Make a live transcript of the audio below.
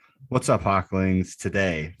What's up, Hawklings?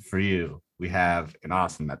 Today, for you, we have an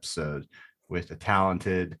awesome episode with a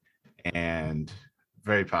talented and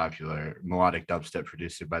very popular melodic dubstep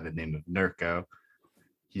producer by the name of Nurko.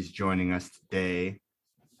 He's joining us today,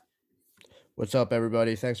 What's up,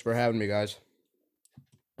 everybody? Thanks for having me, guys.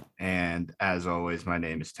 and as always, my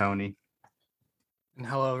name is Tony. And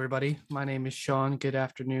hello, everybody. My name is Sean. Good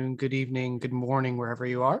afternoon, good evening, good morning, wherever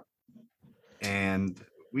you are. And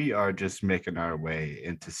we are just making our way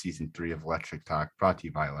into season 3 of Electric Talk, brought to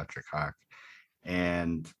you by Electric Hawk.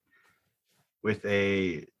 And with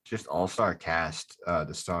a just all-star cast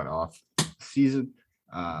to start off the season.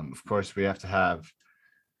 Of course, we have to have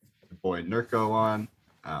the boy Nurko on.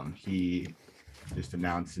 He just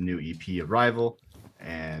announced a new EP, Arrival,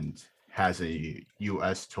 and has a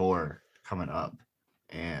US tour coming up.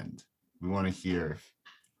 And we want to hear if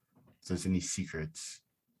there's any secrets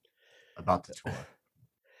about the tour.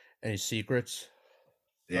 Any secrets?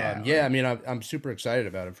 Yeah. Yeah. I mean, I'm super excited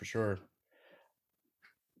about it for sure.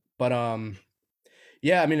 But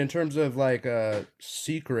yeah. I mean, in terms of like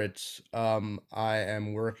secrets, I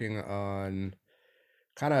am working on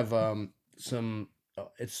kind of some.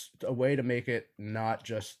 It's a way to make it not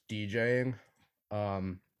just DJing.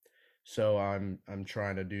 So I'm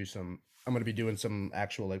trying to do some. I'm gonna be doing some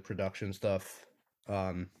actual like production stuff,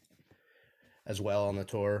 as well on the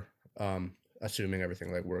tour. Assuming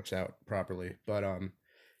everything like works out properly. But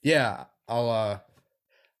yeah, I'll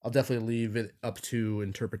definitely leave it up to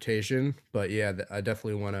interpretation. But yeah, I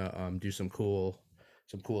definitely want to do some cool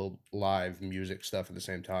live music stuff at the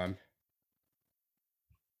same time.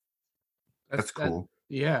 That's cool.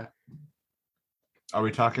 Yeah. Are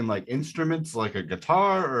we talking like instruments like a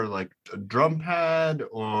guitar or like a drum pad,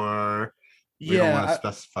 or we don't want to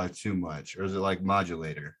specify too much, or is it like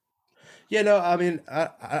modulator? Yeah, no, I mean,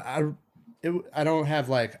 I don't have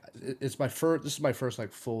like it's my first. This is my first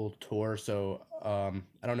like full tour, so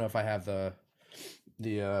I don't know if I have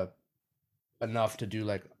the enough to do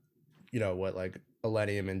like what like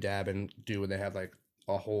Millennium and Dabin do when they have like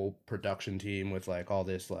a whole production team with like all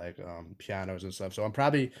this like pianos and stuff. So I'm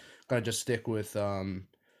probably gonna just stick with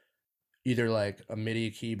either like a MIDI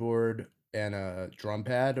keyboard and a drum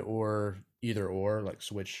pad, or either or, like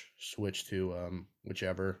switch to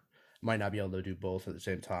whichever. Might not be able to do both at the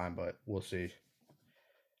same time, but we'll see.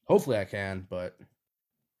 Hopefully I can, but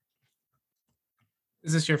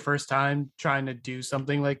Is this your first time trying to do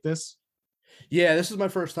something like this? yeah, this is my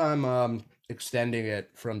first time extending it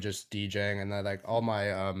from just DJing. And then like all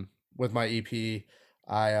my with my EP,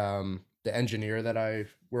 I the engineer that I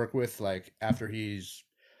work with, like after he's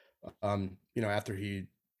after he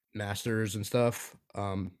masters and stuff,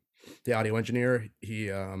 the audio engineer,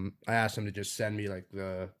 he I asked him to just send me like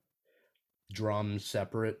the drums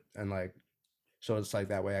separate, and like so it's like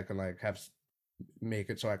that way I can like make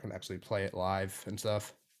it so I can actually play it live and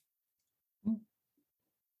stuff.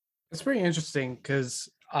 It's pretty interesting because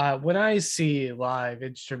when I see live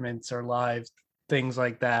instruments or live things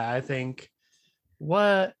like that, I think,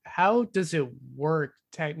 how does it work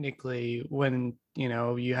technically when,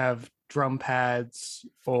 you have drum pads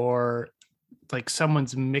or like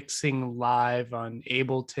someone's mixing live on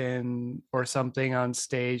Ableton or something on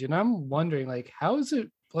stage? And I'm wondering, like, how is it,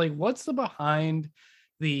 like, what's the behind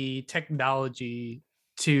the technology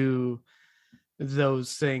to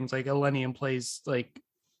those things? Like Elenium plays like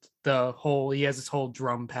he has this whole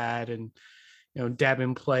drum pad, and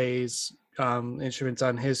Dabin plays instruments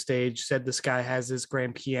on his stage. Said this guy has this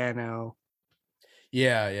grand piano.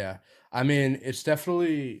 Yeah. I mean, it's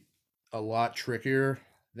definitely a lot trickier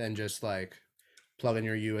than just like plugging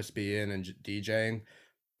your USB in and DJing.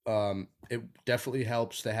 It definitely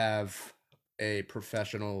helps to have a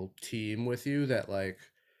professional team with you that like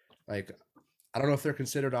I don't know if they're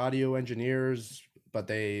considered audio engineers, but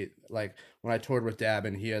they like when I toured with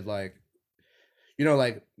Dabin, he had like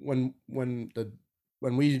like when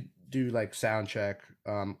we do like sound check,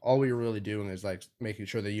 all we were really doing is like making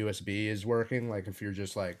sure the USB is working, like if you're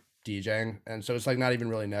just like DJing. And so it's like not even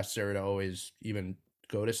really necessary to always even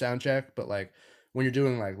go to sound check, but like when you're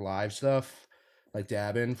doing like live stuff, like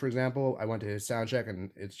Dabin, for example, I went to his sound check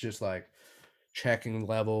and it's just like checking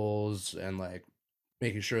levels and like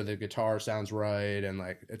making sure the guitar sounds right, and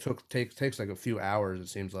like takes like a few hours, it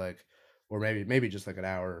seems like, or maybe just like an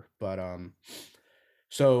hour. But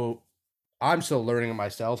so I'm still learning it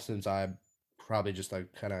myself, since I probably just like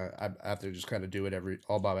I have to just kind of do it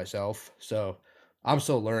all by myself. So I'm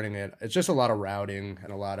still learning it. It's just a lot of routing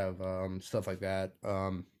and a lot of stuff like that.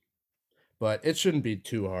 But it shouldn't be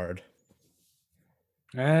too hard.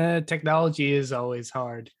 Technology is always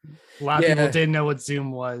hard. A lot of people didn't know what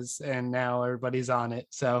Zoom was, and now everybody's on it.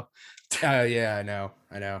 So yeah, I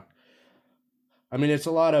know. I mean, it's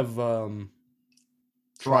a lot of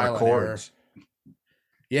It's a lot of trial and error. chords.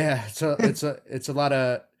 Yeah, it's a lot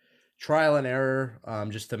of trial and error,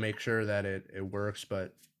 just to make sure that it works,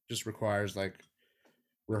 but just requires like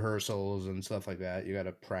rehearsals and stuff like that. You got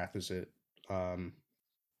to practice it. Um,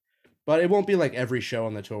 but it won't be like every show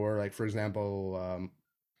on the tour. Like for example,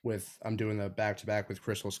 with I'm doing the back to back with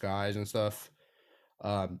Crystal Skies and stuff.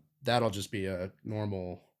 That'll just be a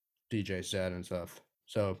normal DJ set and stuff.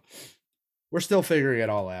 So we're still figuring it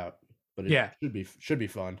all out, but it Yeah, should be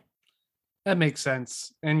fun. that makes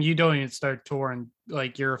sense. And you don't even start touring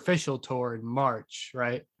like your official tour in March,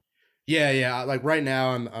 right? Yeah, yeah. Like right now,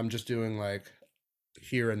 I'm just doing like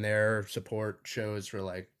here and there support shows for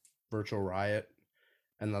like Virtual Riot,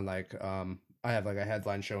 and then like I have like a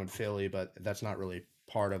headline show in Philly, but that's not really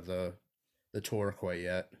part of the tour quite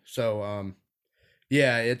yet. So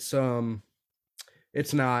yeah, it's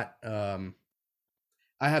not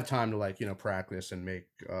I have time to like practice and make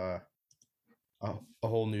a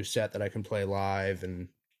whole new set that I can play live, and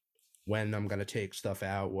when I'm gonna take stuff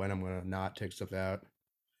out, when I'm gonna not take stuff out.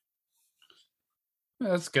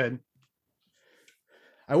 That's good.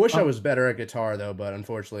 I wish I Um, was better at guitar though, but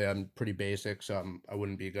unfortunately I'm pretty basic, so I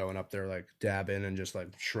wouldn't be going up there like dabbing and just like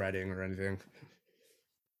shredding or anything.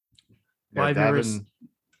 well, Yeah, I've never. Davin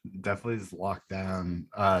definitely is locked down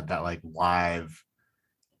that like live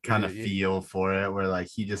kind of Yeah, feel for it, where like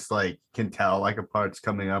he just like can tell like a part's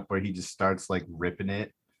coming up where he just starts like ripping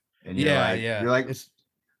it, and yeah, you're yeah. like, It's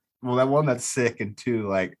well, that one that's sick, and two,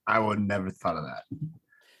 like I would never thought of that.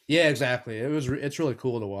 yeah, exactly. It's really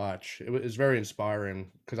cool to watch. It's very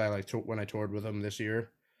inspiring because I like when I toured with him this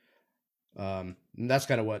year. And that's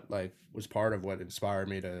kind of what like was part of what inspired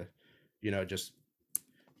me to, just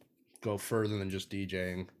go further than just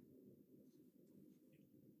DJing.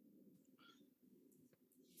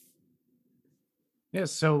 Yeah,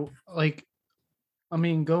 so like I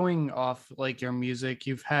mean, going off like your music,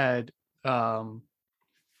 you've had um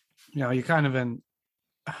you're kind of an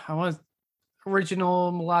I want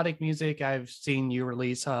original melodic music. I've seen you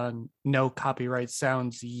release on No Copyright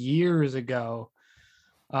Sounds years ago.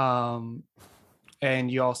 Um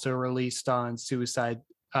and you also released on Suicide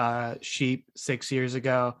Sheep 6 years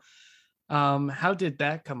ago. How did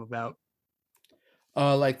that come about?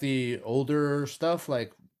 Like the older stuff,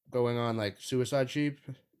 like going on like Suicide Sheep,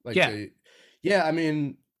 like Yeah. the yeah. I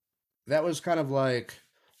mean, that was kind of like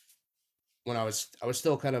when I was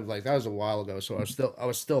still kind of like that was a while ago, so I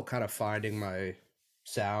was still kind of finding my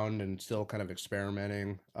sound and still kind of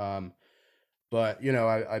experimenting. But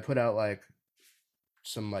I put out like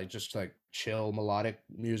some like just like chill melodic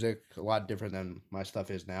music, a lot different than my stuff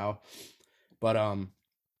is now. But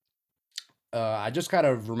I just kind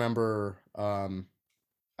of remember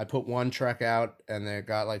I put one track out and then it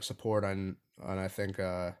got like support on I think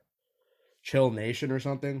Chill Nation or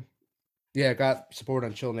something. Yeah, it got support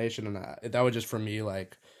on Chill Nation, and that was just for me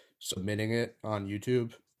like submitting it on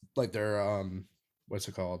YouTube, like their what's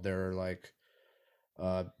it called? Their like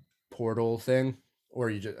uh portal thing, or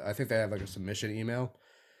you just I think they have like a submission email,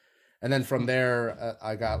 and then from there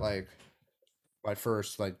I got like my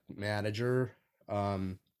first like manager,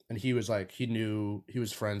 and he was like he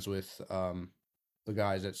was friends with the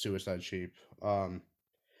guys at Suicide Sheep,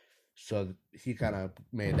 so he kind of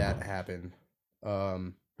made that happen.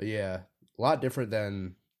 But yeah, a lot different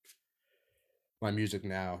than my music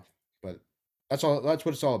now, but that's what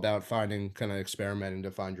it's all about, finding kind of experimenting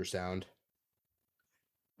to find your sound.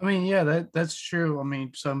 I mean, yeah, that's true. I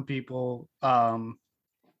mean, some people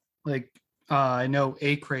like I know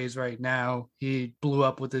A Craze right now. He blew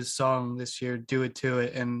up with his song this year, "Do It To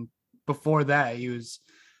It," and before that, he was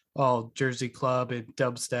all Jersey Club and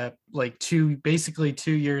dubstep. Like basically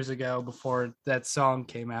 2 years ago, before that song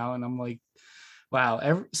came out, and I'm like,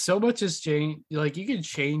 wow, so much has changed. Like you can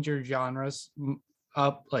change your genres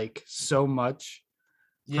up like so much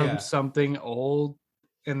from Yeah. something old,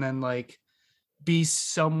 and then like be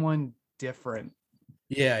someone different.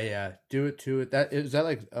 Yeah, yeah. Do It To It. That is that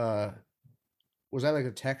like was that like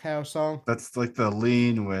a tech house song? That's like the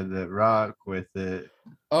lean with it, rock with it.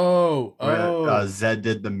 Oh, Where oh, Zed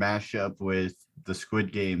did the mashup with the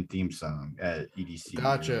Squid Game theme song at EDC or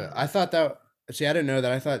gotcha. I whatever. thought that see, I didn't know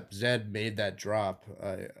that. I thought Zed made that drop.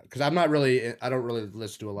 Because I'm not really I don't really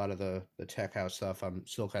listen to a lot of the tech house stuff. I'm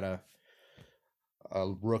still kind of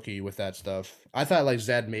a rookie with that stuff. I thought like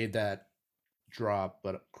Zed made that drop,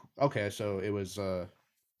 but okay, so it was A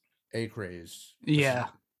Craze. Yeah.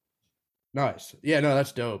 Nice. Yeah, no,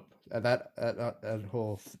 that's dope. That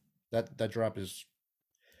whole that drop is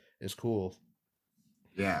cool.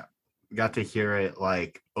 Yeah. Got to hear it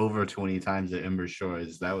like over 20 times at Ember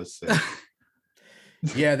Shores. That was sick.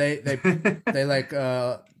 Yeah, they like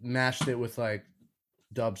mashed it with like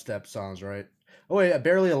dubstep songs, right? Oh wait,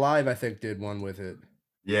 Barely Alive I think did one with it.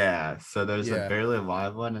 Yeah, so there's a Yeah. barely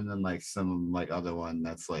live one and then like some like other one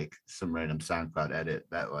that's like some random SoundCloud edit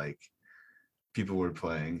that like people were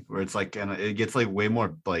playing where it's like and it gets like way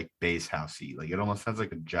more like bass housey. Like it almost sounds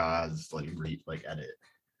like a jazz like edit.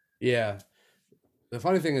 Yeah. The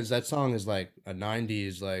funny thing is that song is like a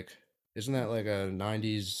 90s like isn't that like a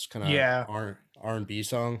 90s kind of Yeah. R&B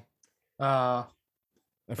song? Uh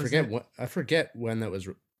was it I forget when that was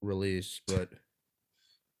released, but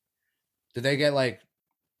did they get like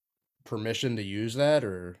permission to use that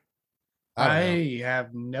or I don't know. I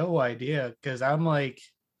have no idea because I'm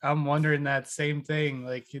wondering that same thing.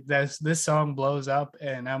 Like this song blows up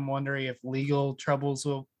and I'm wondering if legal troubles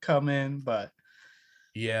will come in, but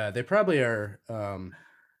Yeah, they probably are the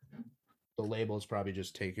label's probably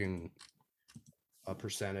just taking a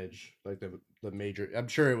percentage like the major I'm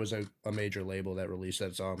sure it was a major label that released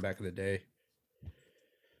that song back in the day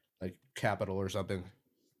like Capitol or something.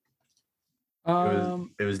 It was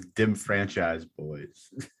um it was dim franchise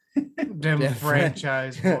boys. them Yeah,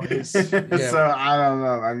 franchise boys. Yeah, So I don't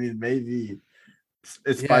know. I mean, maybe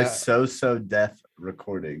it's by yeah. So Deaf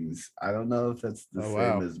Recordings. I don't know if that's the Oh same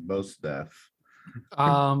wow. as Most Deaf.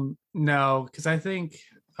 No, because I think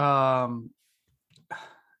um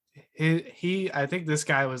he I think this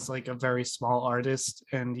guy was like a very small artist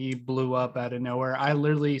and he blew up out of nowhere. I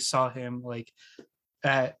literally saw him like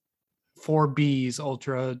at 4B's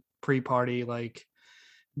ultra pre-party like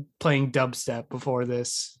playing dubstep before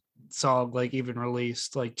this song like even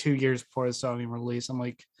released like 2 years before the song even released. I'm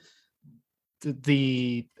like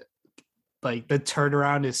the like the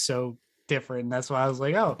turnaround is so different. That's why I was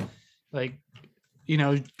like, oh, like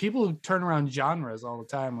people turn around genres all the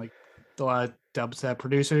time. Like a lot of dubstep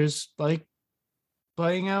producers like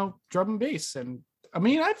playing out drum and bass, and I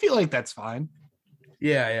mean, I feel like that's fine.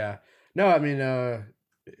 Yeah, yeah. No, I mean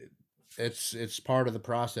it's part of the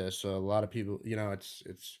process. So a lot of people,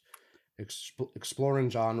 exploring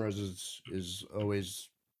genres is always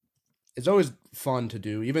it's always fun to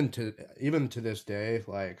do even to this day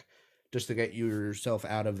like just to get yourself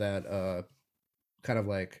out of that kind of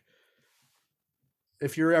like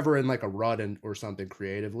if you're ever in like a rut or something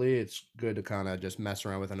creatively, it's good to kind of just mess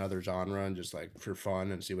around with another genre and just like for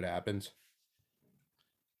fun and see what happens.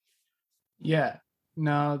 Yeah,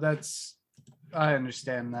 no, that's I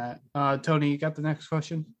understand that. Tony, you got the next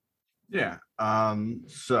question? Yeah. The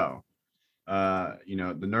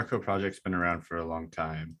Nurko project's been around for a long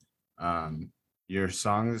time. Your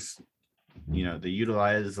songs, they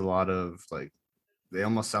utilize a lot of like they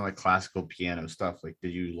almost sound like classical piano stuff. Like,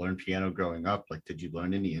 did you learn piano growing up? Like, did you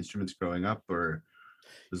learn any instruments growing up, or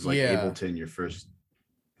was like Yeah. Ableton your first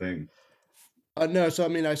thing? No, so I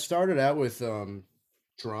mean I started out with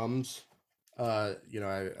drums. I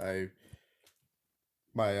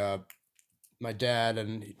my my dad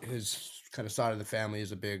and his kind of side of the family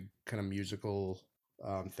is a big kind of musical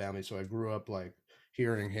family, so I grew up like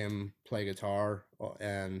hearing him play guitar,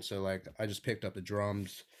 and so like I just picked up the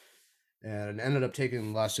drums and ended up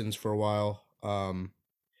taking lessons for a while.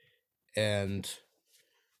 And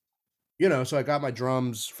so I got my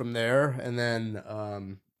drums from there, and then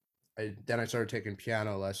I started taking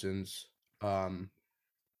piano lessons, um,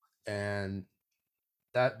 and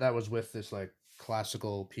that was with this like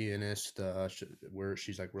classical pianist where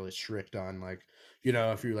she's like really strict on like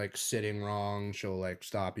if you're like sitting wrong she'll like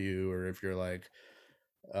stop you or if you're like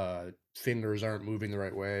fingers aren't moving the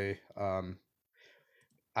right way.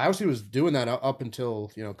 I actually was doing that up until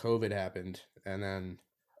COVID happened, and then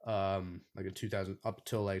like in 2000 up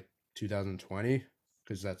till like 2020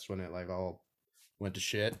 because that's when it like all went to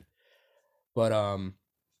shit. But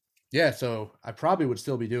yeah, so I probably would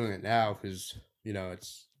still be doing it now because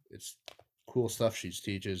it's cool stuff she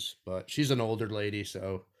teaches, but she's an older lady,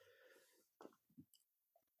 so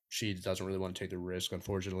she doesn't really want to take the risk,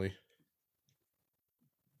 unfortunately.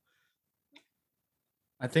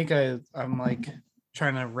 I think I'm like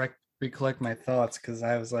trying to recollect my thoughts because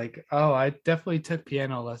I was like, oh, I definitely took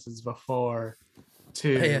piano lessons before Yeah.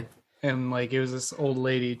 too, and like it was this old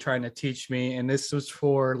lady trying to teach me, and this was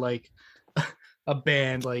for like a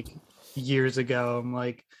band like years ago. I'm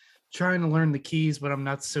like trying to learn the keys, but I'm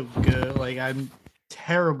not so good. Like I'm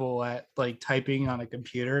terrible at like typing on a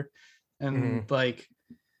computer, and Mhm. like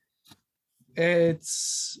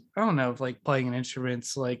it's I don't know if like playing an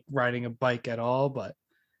instrument's like riding a bike at all, but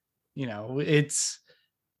it's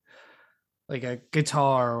like a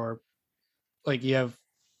guitar or like you have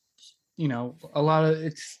a lot of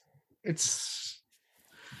it's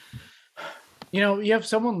you have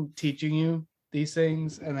someone teaching you these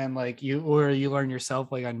things, and then like you learn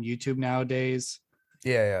yourself like on YouTube nowadays.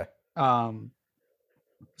 Yeah, Um,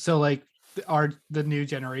 so like are the new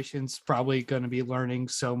generation's probably going to be learning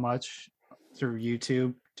so much through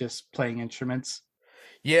YouTube, just playing instruments.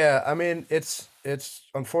 yeah. I mean, it's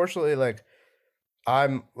unfortunately like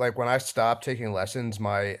I'm like when I stopped taking lessons,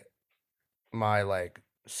 my like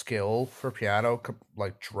skill for piano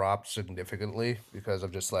like dropped significantly because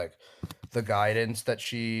of just like the guidance that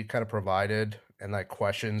she kind of provided and like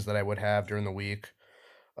questions that I would have during the week.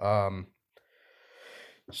 Um,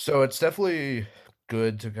 so it's definitely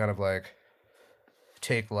good to kind of like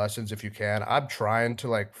take lessons if you can. I'm trying to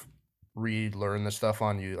like relearn the stuff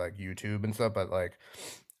on you like YouTube and stuff, but like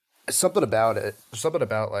something about it, something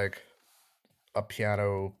about like a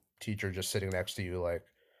piano teacher just sitting next to you, like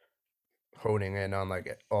honing in on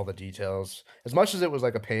like all the details. As much as it was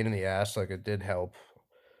like a pain in the ass, like it did help.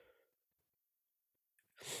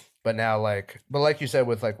 But now but like you said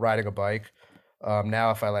with like riding a bike,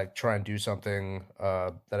 now if I like try and do something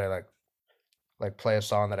that I like play a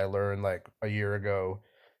song that I learned like a year ago,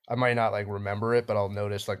 I might not like remember it, but I'll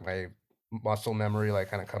notice like my muscle memory like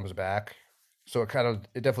kind of comes back. So it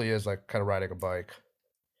definitely is like kind of riding a bike.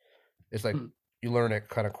 It's like Hmm. you learn it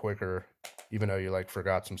kind of quicker, even though you like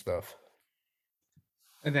forgot some stuff.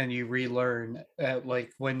 And then you relearn at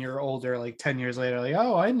like when you're older, like 10 years later, like,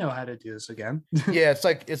 oh, I know how to do this again. Yeah, it's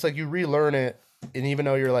like you relearn it, and even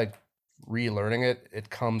though you're like relearning it,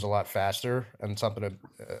 it comes a lot faster. And something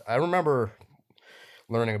I remember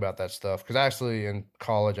learning about that stuff because actually in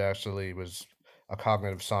college, I actually was a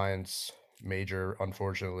cognitive science major.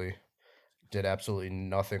 Unfortunately, did absolutely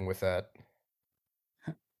nothing with that.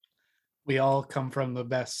 We all come from the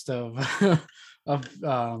best of of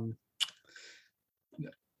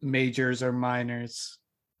majors or minors.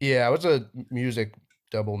 Yeah, I was a music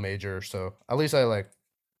double major, so at least I like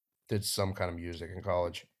did some kind of music in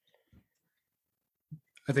college.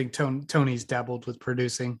 I think Tony's dabbled with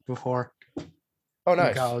producing before Oh, in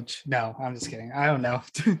nice. college. No, I'm just kidding. I don't know.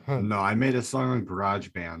 Huh. No, I made a song on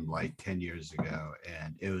GarageBand like 10 years ago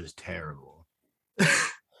and it was terrible.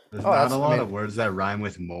 There's Oh, not a that's. I lot mean, of words that rhyme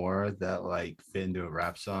with more that like fit into a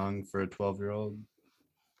rap song for a 12-year-old.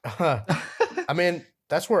 I mean,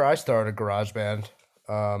 that's where I started GarageBand.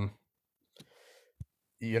 Um,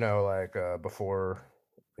 like before,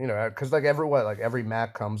 because like every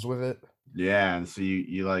Mac comes with it. Yeah, and so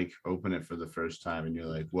you like open it for the first time and you're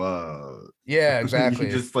like, whoa. Yeah, You exactly.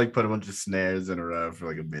 just like put a bunch of snares in a row for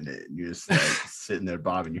like a minute and you're just like sitting there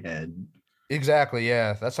bobbing your head. Exactly.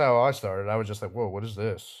 Yeah, that's how I started. I was just like, whoa, what is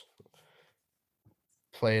this?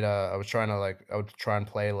 I was trying to like, I would try and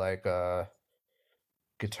play like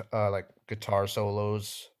guitar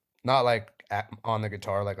solos, not like on the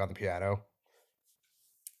guitar, like on the piano.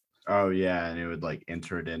 Oh yeah, and it would like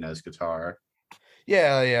enter it in as guitar.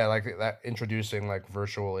 Yeah, yeah, like that introducing like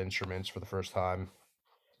virtual instruments for the first time.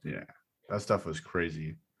 Yeah, that stuff was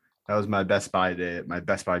crazy. That was my Best Buy day, my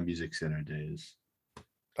Best Buy Music Center days.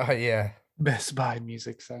 Yeah, Best Buy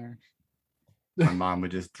Music Center. My mom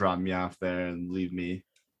would just drop me off there and leave me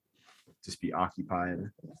just be occupied.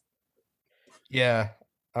 yeah.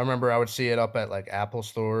 I remember I would see it up at like Apple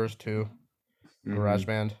stores too, Hmm.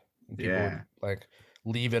 GarageBand, and people would Yeah. like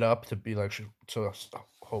leave it up to be like,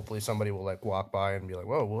 hopefully somebody will like walk by and be like,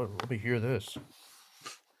 whoa, let me hear this.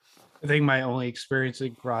 I think my only experience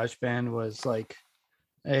with GarageBand was like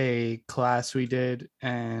a class we did,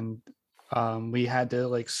 and we had to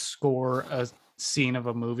like score a scene of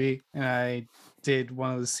a movie, and I did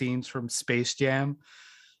one of the scenes from Space Jam,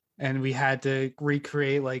 and we had to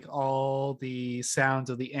recreate like all the sounds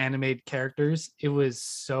of the animated characters. It was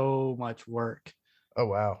so much work. Oh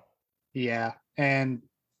wow. Yeah, and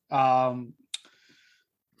um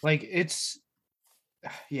like it's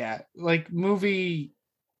yeah, like movie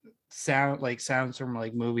sound like sounds from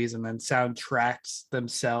like movies and then soundtracks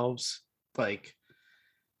themselves, like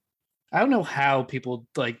I don't know how people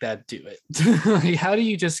like that do it. Like, how do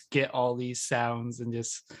you just get all these sounds and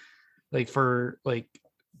just like for like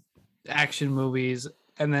action movies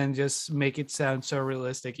and then just make it sound so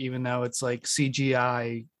realistic, even though it's like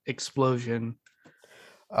CGI explosion?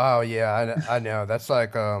 Oh yeah, I know. That's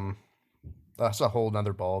a whole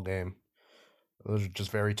nother ball game. Those are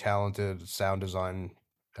just very talented sound design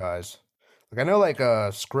guys. Like I know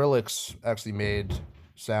Skrillex actually made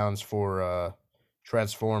sounds for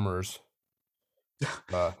Transformers.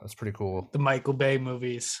 That's pretty cool. The Michael Bay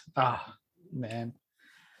movies. Ah, man,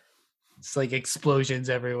 it's like explosions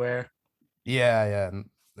everywhere. Yeah,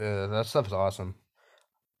 yeah. That stuff's awesome.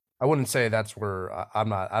 I wouldn't say that's where I'm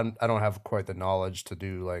not. I don't have quite the knowledge to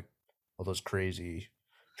do like all those crazy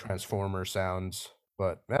Transformer sounds,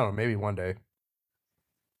 but I don't know. Maybe one day.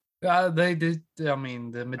 They did. I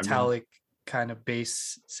mean, the metallic kind of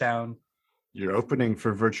bass sound. You're opening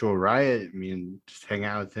for Virtual Riot. I mean, just hang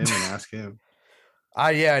out with him and ask him.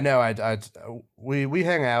 Yeah, no, we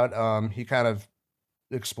hang out. He kind of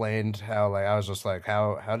explained how, like, I was just like,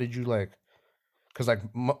 how did you, like, because like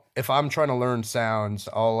if I'm trying to learn sounds,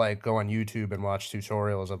 I'll like go on YouTube and watch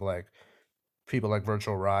tutorials of like people like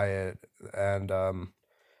Virtual Riot, and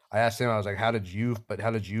I asked him, I was like, how did you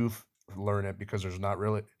learn it? Because there's not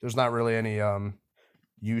really any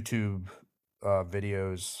YouTube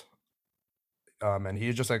videos. And he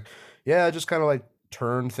was just like, yeah, I just kind of like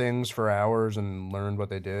turned things for hours and learned what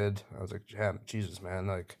they did. I was like, yeah, Jesus, man,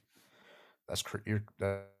 like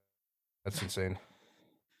that's insane.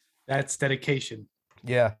 That's dedication.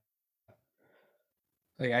 Yeah,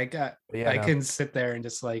 Like but yeah, I no, can sit there and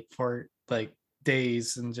just like for like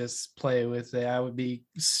days and just play with it. I would be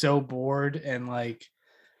so bored and like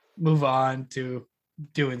move on to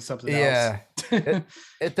doing something else. yeah,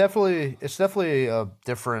 it it's definitely a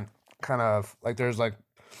different kind of, like, there's like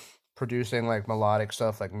producing like melodic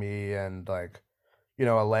stuff like me and like,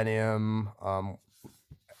 Elenium,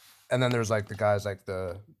 and then there's like the guys like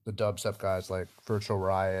the dubstep guys like Virtual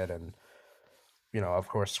Riot and, of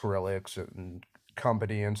course, Skrillex and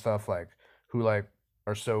company and stuff, like, who like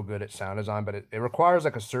are so good at sound design, but it requires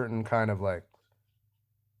like a certain kind of like,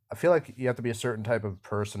 I feel like you have to be a certain type of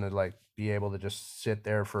person to like be able to just sit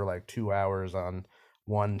there for like 2 hours on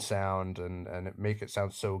one sound and make it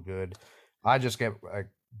sound so good. I just get like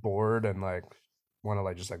bored and like want to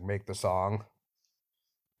like just like make the song,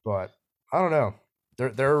 but I don't know.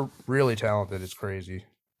 They're really talented. It's crazy.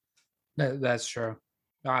 That's true.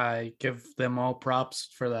 I give them all props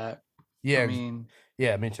for that. I Yeah, mean,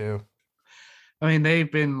 yeah, me too.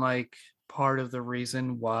 they've been like part of the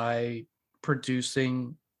reason why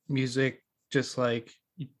producing music, just like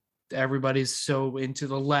everybody's so into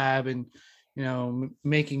the lab and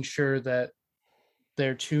making sure that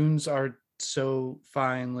their tunes are so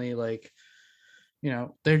finely like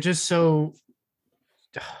they're just so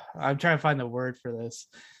I'm trying to find the word for this.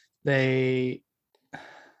 They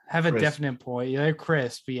have a Crisp. definite point. They're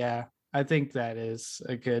crisp. Yeah, I think that is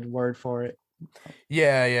a good word for it.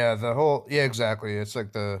 Yeah, yeah, exactly. It's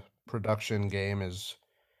like the production game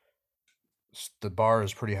the bar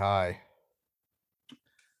is pretty high.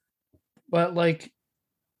 But like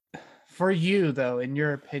for you though, in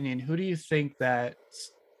your opinion, who do you think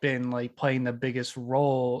that's been like playing the biggest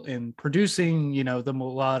role in producing, the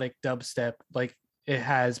melodic dubstep like it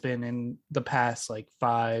has been in the past like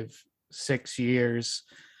 5 6 years?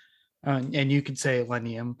 And you could say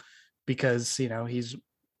Lenium because he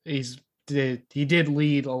did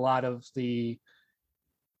lead a lot of the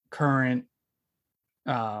current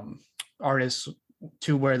um artists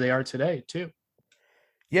to where they are today too.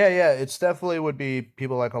 Yeah, it's definitely would be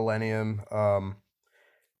people like Millennium.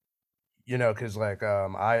 Because like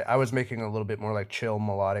I was making a little bit more like chill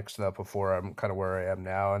melodic stuff before I'm kind of where I am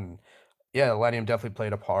now, and yeah, Millennium definitely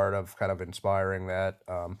played a part of kind of inspiring that.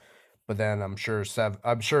 But then I'm sure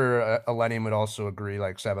Millennium would also agree.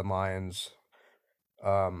 Like Seven Lions,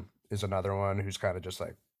 is another one who's kind of just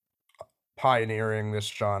like pioneering this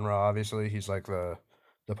genre. Obviously, he's like the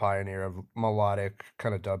pioneer of melodic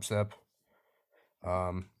kind of dubstep.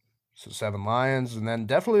 Um, so Seven Lions, and then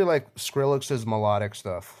definitely like Skrillex's melodic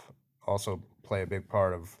stuff also play a big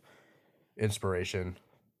part of inspiration.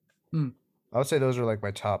 Hmm, I would say those are like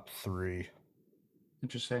my top three.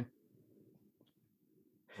 interesting.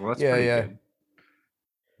 Well, that's Yeah, pretty yeah, good.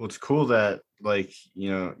 Well, it's cool that like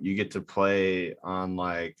you get to play on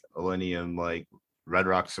like Millennium like Red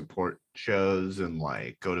Rock support shows and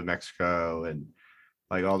like go to Mexico and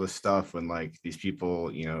like all this stuff when like these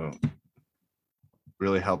people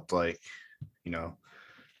really helped like you know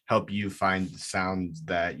help you find the sounds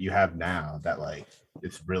that you have now that like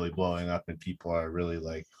it's really blowing up and people are really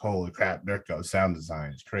like, holy crap, Mirko sound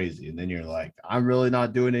design is crazy. And then you're like, I'm really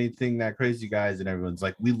not doing anything that crazy, guys. And everyone's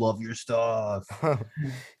like, we love your stuff.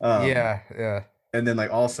 Um, yeah. and then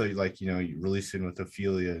like also like you releasing with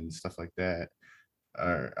Ophelia and stuff like that.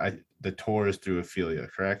 Or the tour is through Ophelia,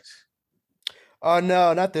 correct?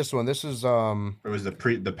 No, not this one. This is Or was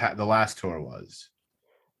the last tour was?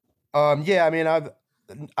 yeah. I mean,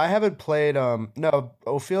 I haven't played. No,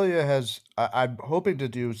 Ophelia has. I'm hoping to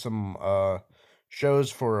do some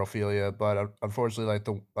shows for Ophelia, but unfortunately,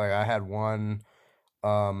 like I had one,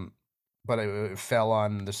 um, but it fell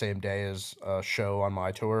on the same day as a show on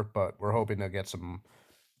my tour. But we're hoping to get some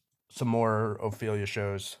more Ophelia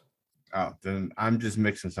shows. Oh, then I'm just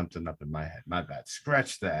mixing something up in my head. My bad.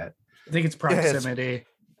 Scratch that. I think it's Yeah, it's proximity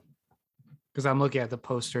because I'm looking at the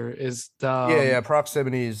poster. Is the yeah.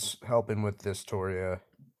 Proximity's helping with this tour. Yeah.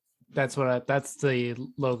 That's that's the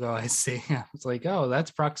logo I see. It's like, oh, that's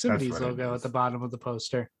Proximity's what it logo at the is. bottom of the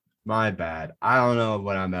poster. My bad. I don't know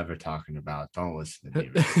what I'm ever talking about. Don't listen to me.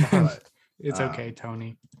 Really. But It's okay,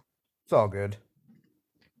 Tony. It's all good.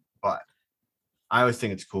 but I always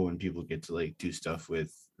think it's cool when people get to like do stuff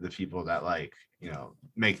with the people that like,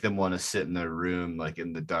 make them want to sit in their room like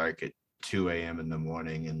in the dark at 2 a.m. in the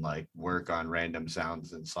morning and like work on random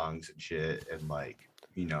sounds and songs and shit and like,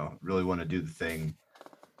 really want to do the thing.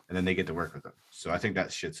 And then they get to work with them. So I think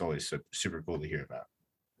that shit's always super cool to hear about.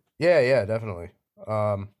 Yeah, definitely.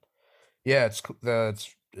 Yeah,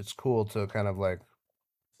 it's cool to kind of like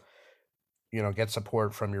get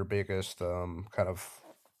support from your biggest kind of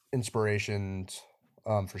inspirations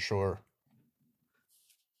for sure.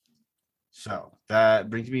 So that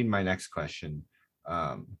brings me to my next question.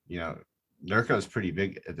 Nurko is pretty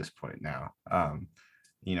big at this point now.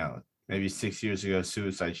 Maybe 6 years ago,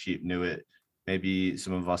 Suicide Sheep knew it. Maybe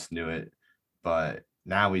some of us knew it, but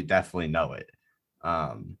now we definitely know it.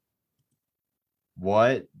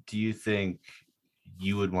 What do you think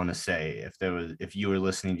you would want to say if you were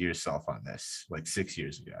listening to yourself on this like 6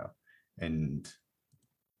 years ago, and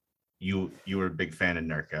you were a big fan of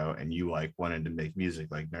Nurko and you like wanted to make music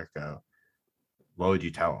like Nurko? What would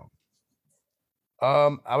you tell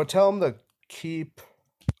him? I would tell him to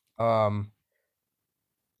um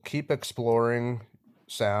keep exploring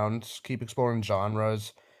sounds, keep exploring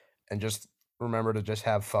genres, and just remember to just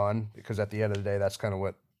have fun, because at the end of the day, that's kind of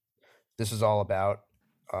what this is all about.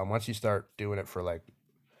 Once you start doing it for like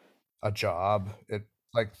a job, it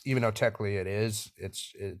like, even though technically it is,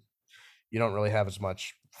 you don't really have as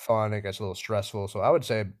much fun. It gets a little stressful. So I would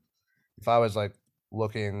say, if I was like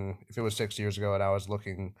if it was 6 years ago and I was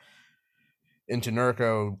looking into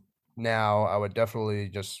Nurko now, I would definitely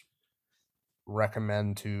just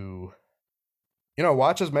recommend to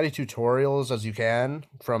watch as many tutorials as you can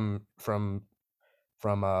from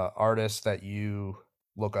artists that you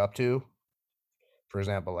look up to. For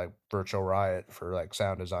example, like Virtual Riot for like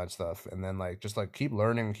sound design stuff, and then like just like keep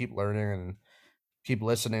learning, and keep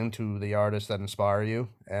listening to the artists that inspire you,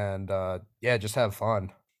 and yeah, just have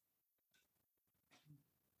fun.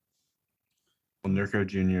 Well, Nurko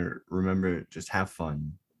Jr., remember, just have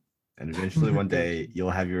fun. And eventually one day you'll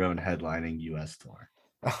have your own headlining US tour.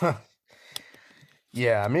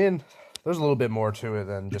 Yeah, I mean, there's a little bit more to it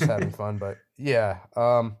than just having fun, but yeah,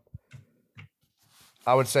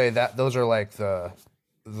 I would say that those are like the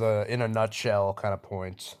in a nutshell kind of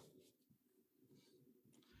points.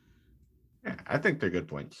 Yeah, I think they're good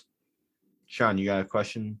points. Sean, you got a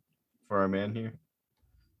question for our man here?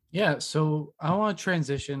 Yeah, so I want to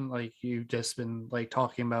transition, like you've just been like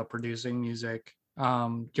talking about producing music.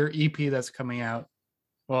 Your EP that's coming out.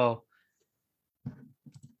 Well,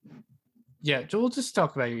 yeah, we'll just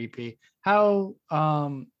talk about your EP. How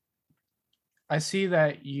I see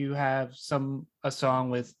that you have a song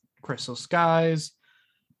with Crystal Skies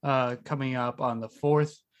coming up on the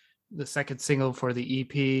 4th, the second single for the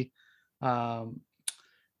EP.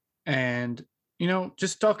 And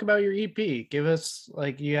just talk about your EP. Give us,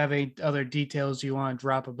 like, you have any other details you want to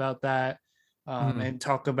drop about that, and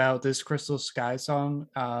talk about this Crystal Sky song.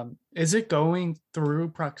 Is it going through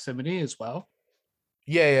Proximity as well?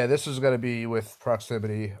 Yeah, this is gonna be with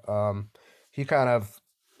Proximity. He kind of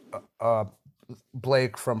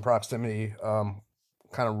Blake from Proximity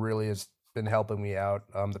kind of really has been helping me out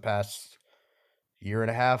the past year and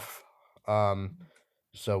a half.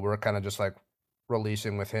 So we're kind of just like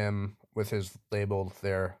releasing with him, with his label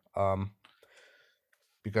there,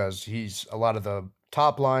 because he's a lot of the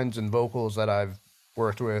top lines and vocals that I've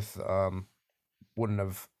worked with wouldn't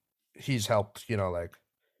have he's helped, like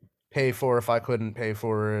pay for if I couldn't pay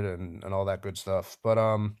for it, and all that good stuff. But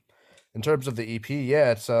in terms of the EP,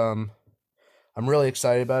 yeah, it's I'm really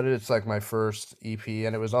excited about it. It's like my first EP,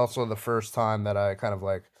 and it was also the first time that I kind of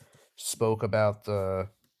like spoke about the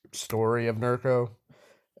story of Nurko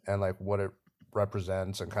and like what it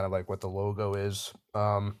represents and kind of like what the logo is.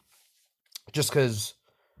 Just because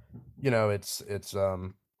it's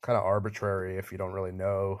kind of arbitrary if you don't really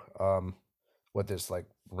know what this like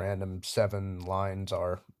random 7 lines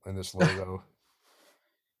are in this logo.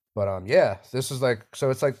 But yeah, this is like, so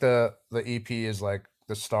it's like the EP is like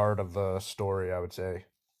the start of the story, I would say.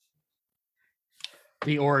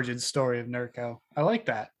 The origin story of Nurko. I like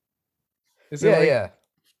that. Is it Yeah, like, yeah.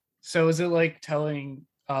 so is it like telling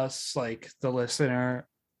us, like the listener,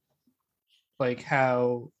 like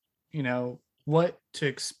how, what to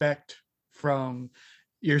expect from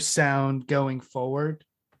your sound going forward?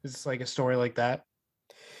 Is like a story like that?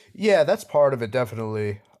 Yeah, that's part of it,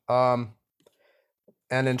 definitely. And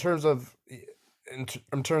in terms of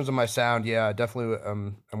in terms of my sound, yeah, I definitely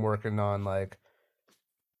I'm working on like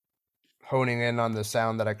honing in on the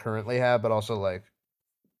sound that I currently have, but also like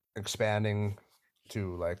expanding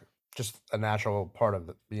to like just a natural part of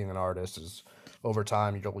being an artist is over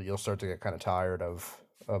time you'll start to get kind of tired of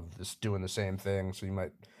this doing the same thing, so you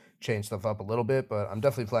might change stuff up a little bit, but I'm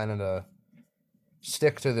definitely planning to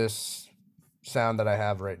stick to this sound that I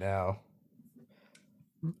have right now.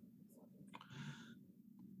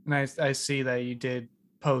 And I see that you did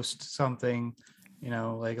post something,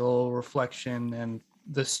 like a little reflection and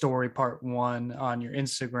the story part 1 on your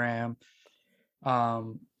Instagram.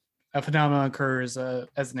 A phenomenon occurs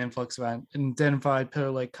as an influx event. Identified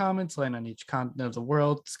pillar-like comments land on each continent of the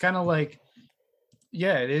world. It's kind of like,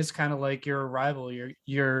 yeah, it is kind of like your arrival.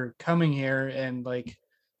 You're coming here and like,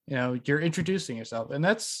 you're introducing yourself, and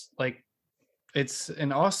that's like, it's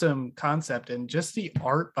an awesome concept, and just the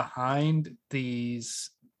art behind these,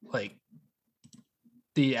 like,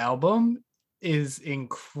 the album is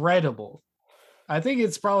incredible. I think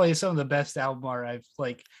it's probably some of the best album art I've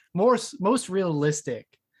like most realistic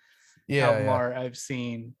album Yeah, art I've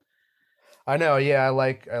seen. I know. Yeah, I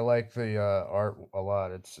like the art a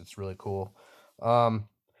lot. It's really cool. Um,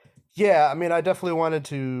 yeah, I mean, I definitely wanted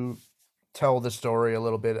to tell the story a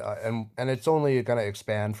little bit, and it's only gonna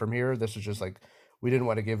expand from here. This is just like we didn't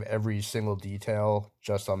want to give every single detail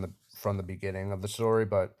just on the from the beginning of the story,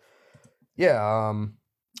 but yeah,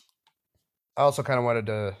 I also kind of wanted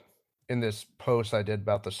to in this post I did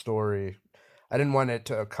about the story. I didn't want it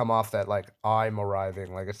to come off that like I'm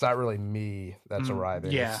arriving. Like it's not really me that's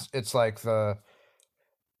arriving. Yeah. It's like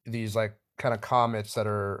these like kind of comets that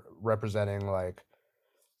are representing like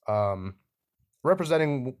um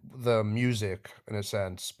representing the music in a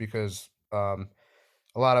sense because a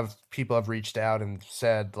lot of people have reached out and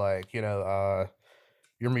said like your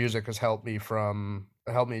music has helped me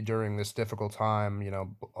during this difficult time,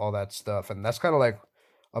 all that stuff, and that's kind of like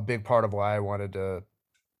a big part of why I wanted to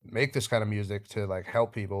make this kind of music to like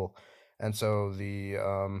help people. And so the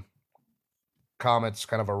comets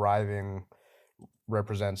kind of arriving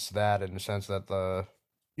represents that in the sense that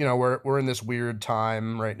we're in this weird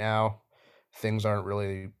time right now. Things aren't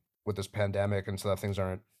really with this pandemic and stuff. Things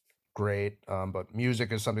aren't great, but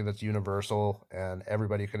music is something that's universal and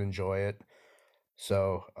everybody can enjoy it.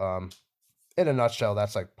 So, in a nutshell,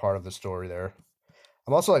 that's like part of the story there.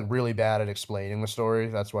 I'm also like really bad at explaining the story.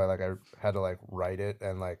 That's why like I had to like write it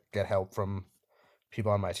and like get help from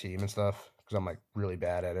people on my team and stuff because I'm like really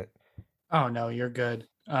bad at it. Oh no, you're good.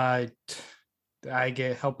 I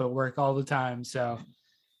get help at work all the time, so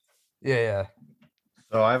Yeah, yeah.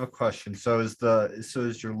 So I have a question. So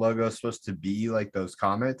is your logo supposed to be like those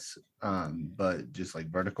comets, but just like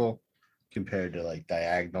vertical compared to like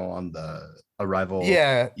diagonal on the Arrival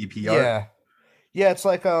Yeah, EP art? yeah. Yeah, it's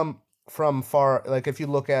like from far like if you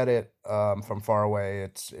look at it from far away,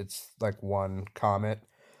 it's like one comet,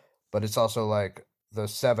 but it's also like the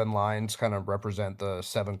seven lines kind of represent the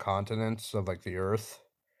seven continents of like the earth.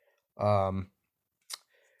 Um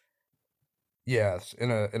yeah,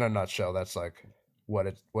 in a nutshell, that's like what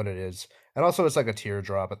it is. And also it's like a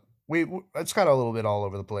teardrop. It's kind of a little bit all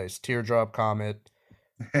over the place. Teardrop, comet,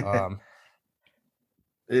 um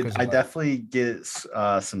because I definitely get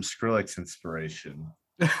some Skrillex inspiration.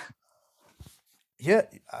 yeah,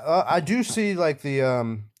 I do see like the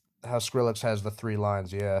how Skrillex has the three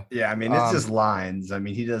lines, yeah. Yeah, I mean it's just lines. I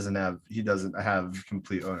mean he doesn't have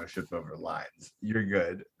complete ownership over lines. You're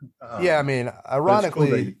good. Yeah, I mean, But it's cool that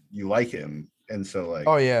ironically, you like him, and so like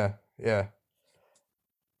oh yeah, yeah.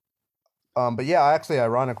 But yeah,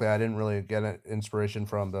 ironically, I didn't really get an inspiration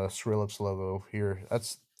from the Skrillex logo here.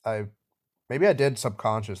 I maybe I did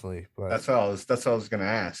subconsciously, but that's what I was gonna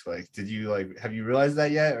ask. Like, did you like have you realized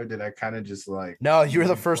that yet, or did I kind of just like no, you were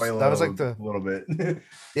make the you first. toil That was like a little bit?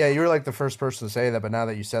 yeah, you were like the first person to say that. But now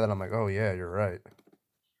that you said that, I'm like, oh yeah, you're right.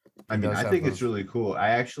 I He mean, does I have think it's those. really cool. I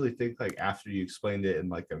actually think like after you explained it and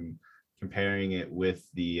like I'm comparing it with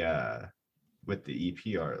the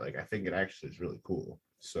EP art, like I think it actually is really cool.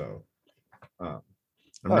 So um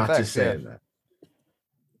I'm Oh, not just thanks. Yeah, saying that.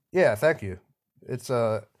 yeah. Thank you. It's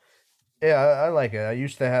yeah, I like it. I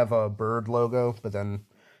used to have a bird logo, but then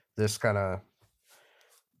this kind of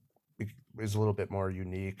is a little bit more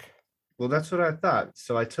unique. Well, that's what I thought.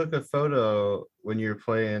 So I took a photo when you were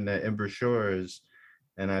playing at Ember Shores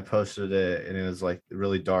and I posted it and it was like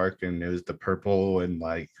really dark and it was the purple and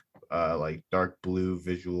like dark blue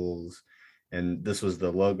visuals. And this was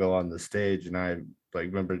the logo on the stage. And I like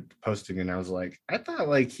remember posting and I was like, I thought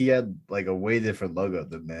like he had like a way different logo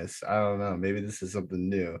than this. I don't know. Maybe this is something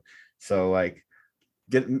new. So like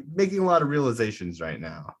making a lot of realizations right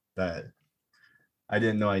now that I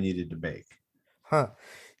didn't know I needed to make. Huh.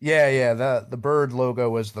 Yeah, yeah. The bird logo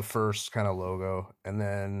was the first kind of logo, and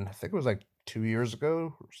then I think it was like 2 years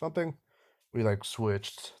ago or something. We like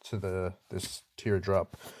switched to this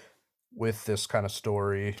teardrop with this kind of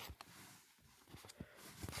story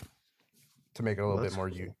to make it a Well, little bit that's more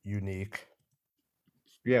cool. unique.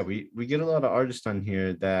 Yeah, we get a lot of artists on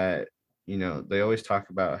here that, they always talk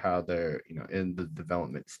about how they're, in the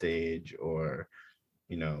development stage, or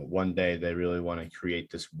one day they really want to create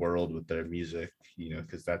this world with their music,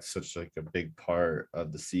 because that's such like a big part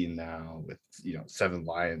of the scene now. With, Seven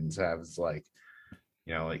Lions has like,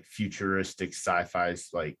 like futuristic sci-fi,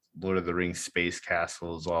 like Lord of the Rings space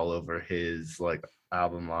castles all over his like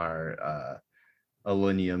album art.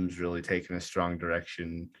 Millennium's really taken a strong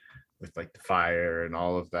direction with like the fire and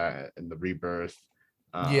all of that and the rebirth.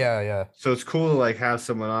 Yeah, yeah. So it's cool to like have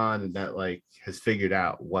someone on that like has figured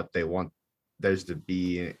out what they want there's to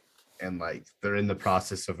be, and like they're in the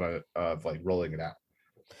process of like rolling it out.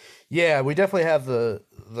 Yeah, we definitely have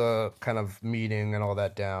the kind of meeting and all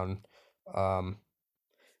that down. Um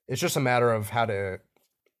it's just a matter of how to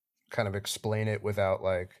kind of explain it without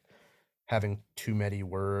like having too many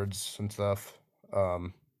words and stuff.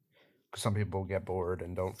 'Cause some people get bored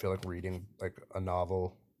and don't feel like reading like a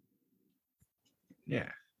novel. Yeah,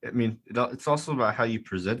 I mean, it's also about how you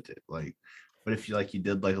present it. Like, what if you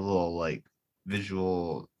did like a little like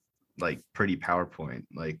visual, like pretty PowerPoint,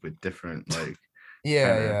 like with different like Yeah,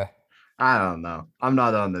 kind of, yeah. I don't know. I'm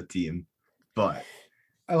not on the team, but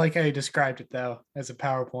I like how you described it though as a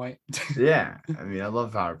PowerPoint. yeah, I mean, I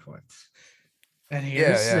love PowerPoints. And Yeah,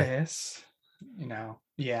 here's yeah. this,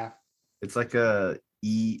 yeah. It's like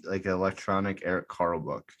like an electronic Eric Carle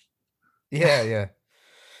book. Yeah, yeah.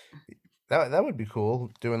 That would be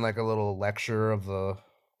cool. Doing like a little lecture of the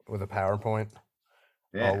with a PowerPoint.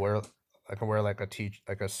 I'll Yeah. wear I can wear like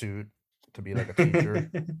a suit to be like a teacher.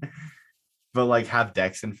 But like have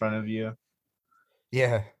decks in front of you.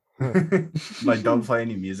 Yeah. Like don't play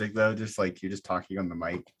any music though, just like you're just talking on the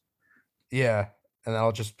mic. Yeah. And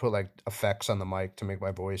I'll just put like effects on the mic to make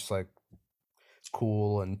my voice like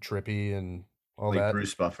cool and trippy and all Like that.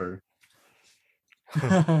 Bruce Buffer.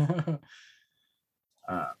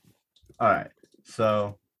 Uh, all right.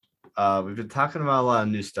 So we've been talking about a lot of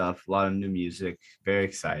new stuff, a lot of new music. Very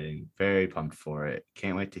exciting. Very pumped for it.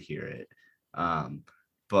 Can't wait to hear it. Um,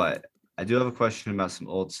 but I do have a question about some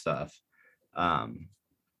old stuff. Um,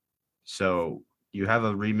 so you have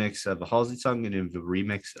a remix of a Halsey song and you have a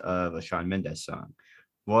remix of a Shawn Mendes song.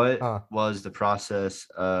 What Huh. was the process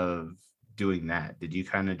of doing that? Did you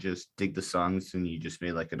kind of just dig the songs and you just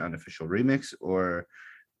made like an unofficial remix, or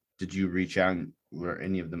did you reach out and were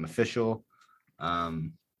any of them official?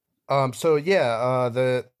 Um, So yeah,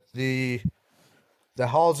 the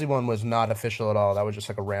Halsey one was not official at all. That was just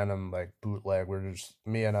like a random like bootleg where just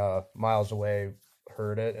me and Miles Away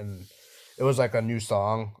heard it, and it was like a new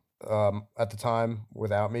song at the time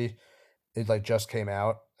without me. It like just came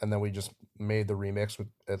out, and then we just made the remix with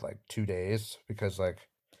it like 2 days because like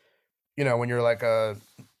when you're like a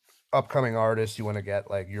upcoming artist, you want to get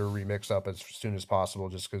like your remix up as soon as possible,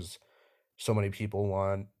 just because so many people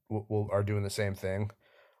are doing the same thing.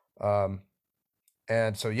 Um,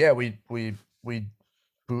 and so yeah, we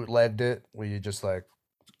bootlegged it. We just like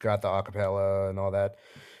got the acapella and all that.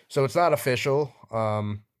 So it's not official.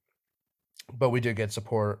 But we did get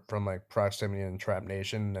support from like Proximity and Trap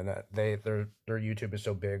Nation, and their YouTube is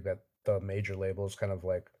so big that the major labels kind of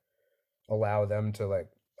like allow them to like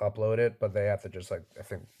upload it, but they have to just like I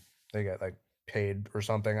think they get like paid or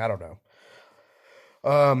something. I don't know.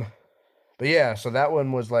 Um, but yeah, so that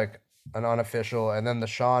one was like an unofficial, and then the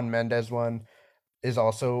Shawn Mendes one is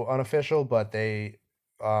also unofficial, but they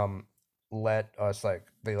um let us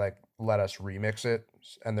remix it,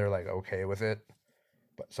 and they're like okay with it.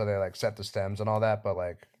 But so they like set the stems and all that, but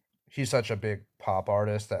like he's such a big pop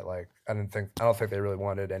artist that like I don't think they really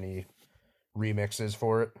wanted any remixes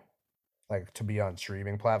for it, like to be on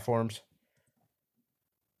streaming platforms.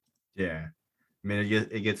 yeah. I mean,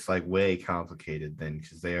 it gets like way complicated then,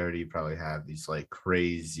 because they already probably have these like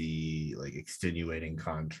crazy, like extenuating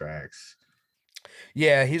contracts.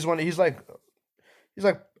 Yeah, he's like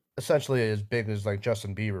essentially as big as like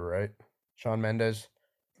Justin Bieber, right? Shawn Mendes.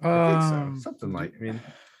 I think so. um Something d- like, I mean,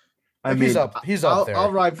 I Like mean, he's up I'll there.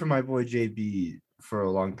 ride for my boy JB for a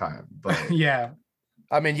long time, but yeah.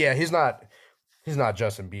 I mean, yeah, he's not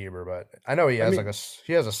Justin Bieber, but I know he I has like mean,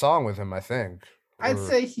 he has a song with him, I think. I'd Or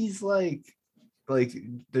say he's like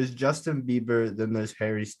there's Justin Bieber, then there's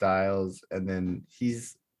Harry Styles, and then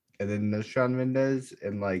there's Shawn Mendes,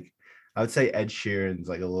 and like I would say Ed Sheeran's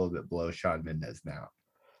like a little bit below Shawn Mendes now.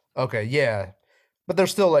 okay, yeah. But they're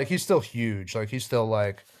still like he's still huge. Like he's still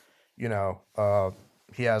like you know,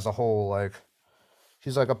 he has a whole like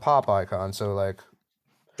he's like a pop icon. So like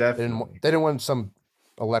Definitely. they didn't want some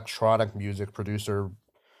electronic music producer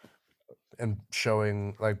and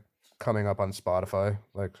showing like coming up on Spotify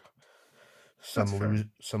like That's fair.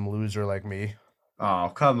 some loser like me.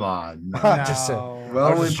 Oh, come on. I'm No. just saying. No. We're I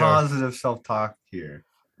was only just joking. positive self-talk here.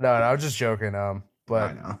 No, I was just joking. I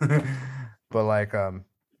know. But like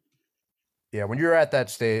yeah, when you're at that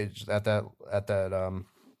stage, at that at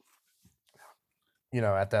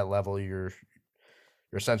that level, you're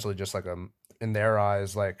essentially just like in their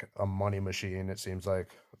eyes like a money machine. It seems like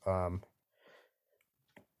um,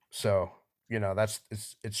 so that's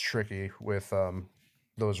it's tricky with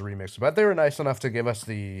those remixes, but they were nice enough to give us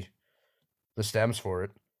the stems for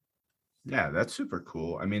it. Yeah, that's super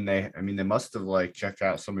cool. I mean they must have like checked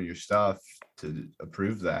out some of your stuff to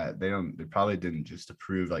approve that. They probably didn't just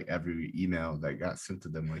approve like every email that got sent to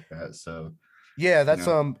them like that. So, Yeah, you that's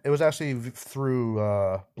know, it was actually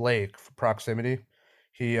through Blake for Proximity.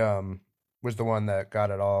 He was the one that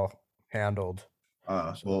got it all handled.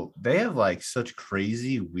 So well, they have like such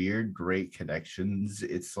crazy, weird, great connections.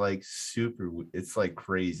 It's like it's like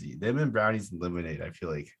crazy. Them and Brownies and Lemonade, I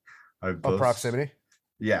feel like are oh, both Proximity.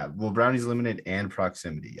 yeah, well, Brownies Lemonade and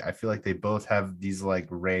Proximity. I feel like they both have these like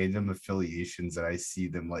random affiliations that I see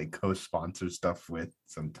them like co-sponsor stuff with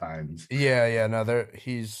sometimes. Yeah, no,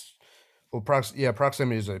 he's well,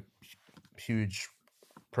 Proximity is a huge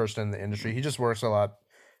person in the industry. He just works a lot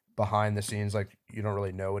behind the scenes. Like you don't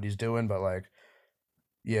really know what he's doing, but like,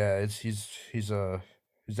 yeah, he's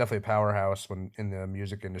definitely a powerhouse when in the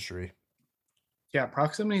music industry. Yeah,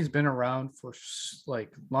 proximity's been around for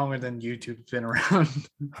like longer than YouTube's been around,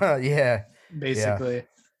 Yeah, yeah, basically.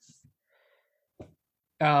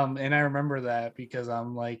 And I remember that because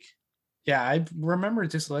I'm like, yeah, I remember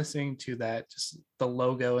just listening to that, just the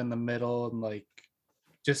logo in the middle, and like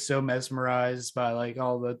just so mesmerized by like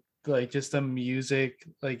all the like just the music,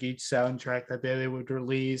 like each soundtrack that they would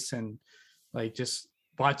release, and like just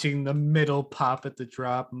watching the middle pop at the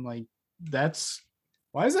drop. I'm like, that's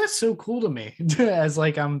why is that so cool to me? As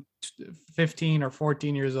like I'm 15 or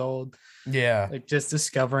 14 years old, yeah, like just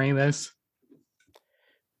discovering this.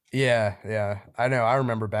 yeah. I know. I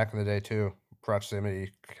remember back in the day too.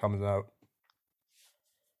 Proximity coming out.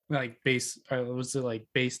 Like base, or was it like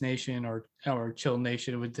Base Nation or Chill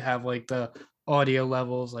Nation would have like the audio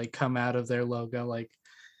levels like come out of their logo. Like,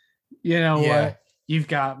 you know Yeah, what? You've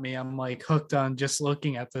got me. I'm like hooked on just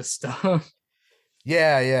looking at this stuff.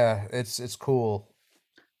 yeah. It's cool.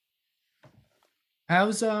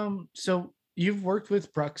 How's so you've worked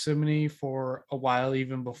with Proximity for a while,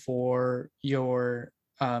 even before your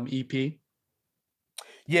EP.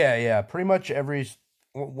 Yeah. Pretty much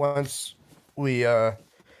once we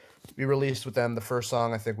we released with them, the first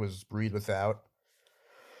song I think was "Breathe Without,"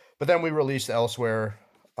 but then we released elsewhere.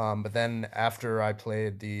 But then after I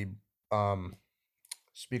played the um,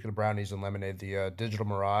 speaking of Brownies and Lemonade, the Digital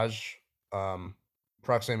Mirage, um,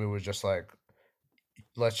 Proximity was just like,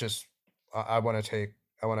 let's just I want to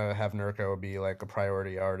I want to have Nurko be like a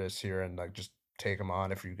priority artist here and like just take him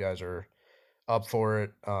on if you guys are up for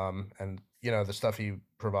it. And the stuff he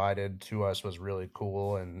provided to us was really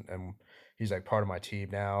cool, and he's like part of my team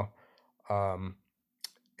now. Um,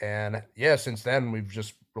 and yeah, since then we've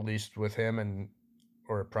just released with him and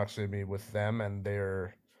or Proximity with them, and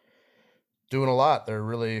they're doing a lot. They're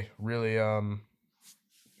really, really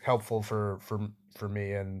helpful for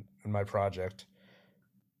me and my project.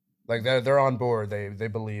 Like they're on board. They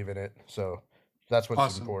believe in it. So that's what's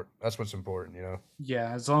Awesome. important. That's what's important.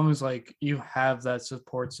 Yeah, as long as like you have that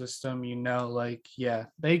support system, like yeah,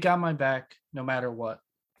 they got my back no matter what.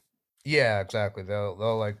 Yeah, exactly.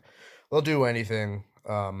 They'll do anything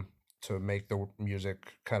to make the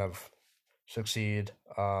music kind of succeed.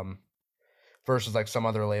 Versus like some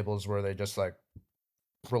other labels where they just like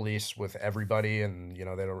release with everybody and they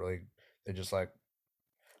don't really they just like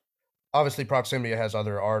obviously Proximity has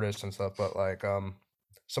other artists and stuff, but like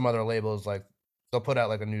some other labels like they'll put out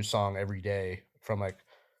like a new song every day from like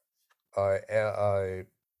a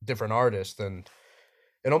different artist, and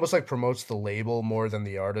it almost like promotes the label more than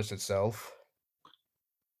the artist itself.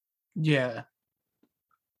 Yeah.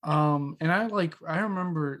 And I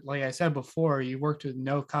remember, like I said before, you worked with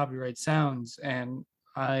No Copyright Sounds, and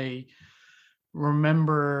I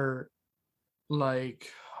remember like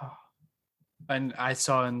and I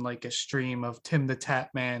saw in like a stream of Tim the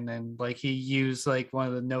Tap Man, and like he used like one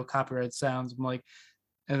of the no copyright sounds. I'm like,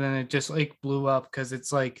 and then it just like blew up because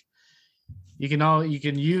it's like you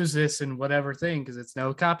can use this in whatever thing because it's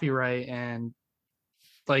no copyright, and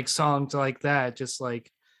like songs like that just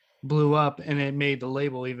like blew up, and it made the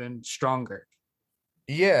label even stronger.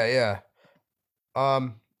 Yeah, yeah.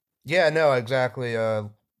 Um, yeah, no, exactly.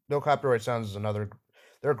 No Copyright Sounds is another.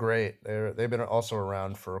 They're great. They've been also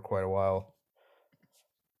around for quite a while.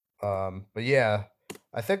 But yeah,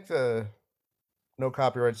 I think the No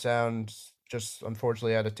Copyright Sounds just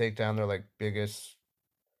unfortunately had to take down their like biggest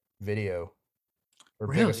video or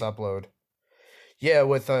biggest Really? upload. Yeah,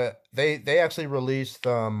 with they actually released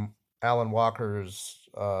Alan Walker's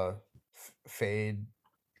Fade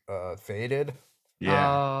Faded.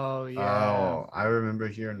 Yeah. Oh yeah. Oh, I remember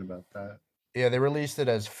hearing about that. Yeah, they released it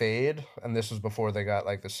as Fade, and this was before they got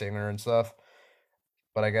like the singer and stuff.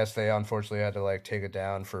 But I guess they unfortunately had to like take it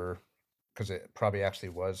down for because it probably actually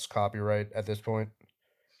was copyright at this point.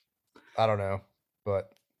 I don't know,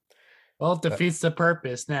 but Well, it that, defeats the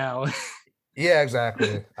purpose now. yeah,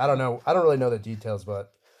 exactly. I don't know. I don't really know the details,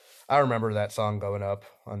 but I remember that song going up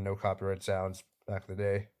on No Copyright Sounds back in the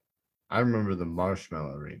day. I remember the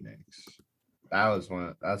Marshmallow remix.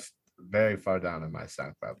 That's very far down in my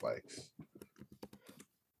SoundCloud likes.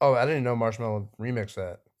 Oh, I didn't know Marshmallow remixed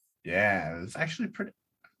that. Yeah, it was actually pretty.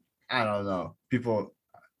 I don't know. People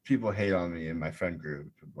hate on me in my friend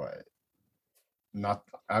group, but not.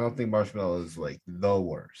 I don't think Marshmallow is like the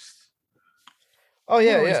worst. Oh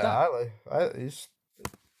yeah, No, he's yeah.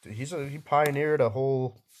 not. He pioneered a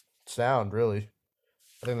whole sound. Really,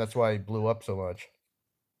 I think that's why he blew up so much.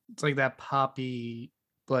 It's like that poppy,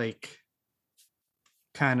 like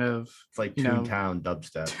kind of, It's like you know, Toontown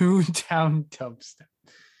dubstep. Toontown dubstep.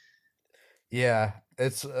 Yeah,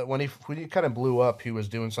 it's when he kind of blew up, he was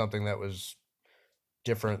doing something that was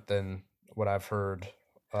different than what I've heard.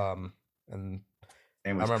 And And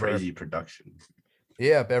I with remember, crazy production.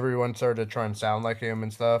 yeah, everyone started to try and sound like him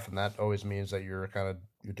and stuff, and that always means that you're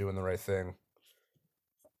doing the right thing.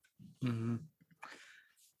 Mhm.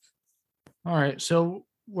 All right, so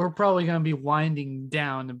we're probably going to be winding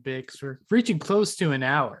down a bit because we're reaching close to an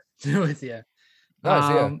hour with you. Nice,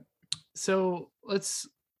 yeah. Um, so let's.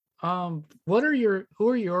 What are your who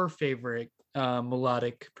are your favorite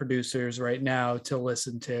melodic producers right now to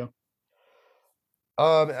listen to?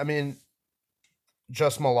 I mean,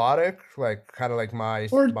 just melodic, like kind of like my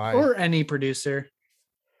Or any producer?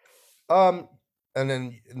 um, and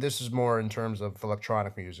then this is more in terms of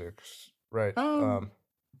electronic music, right? Um,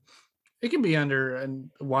 it can be under a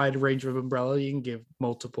wide range of umbrella. You can give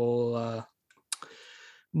multiple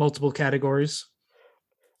categories.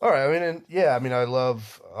 All right. I mean, and yeah. I mean, I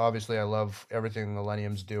love everything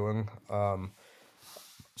Millennium's doing.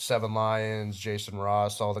 Seven Lions, Jason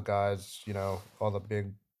Ross, all the guys. You know, all the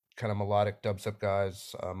big kind of melodic dubstep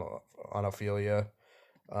guys. On Ophelia,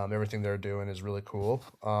 everything they're doing is really cool.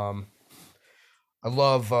 I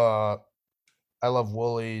love I love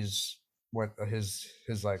Wooly's what his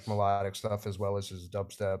like melodic stuff as well as his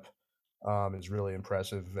dubstep. Is really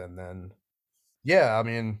impressive. And then yeah, I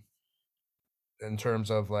mean, in terms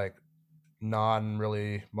of like non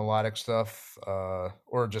really melodic stuff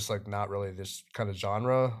or just like not really this kind of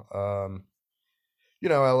genre you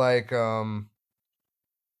know, I like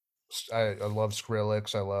I love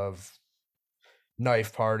Skrillex. I love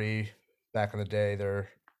Knife Party back in the day, their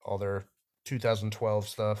 2012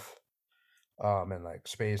 stuff, and like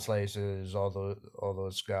Space Laces, all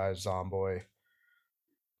those guys, Zomboy.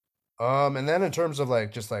 And then in terms of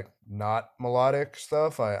like just like not melodic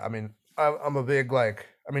stuff, I mean I'm a big like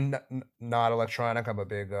I mean not electronic. I'm a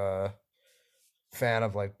big fan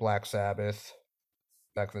of like Black Sabbath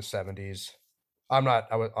back in the '70s. I'm not.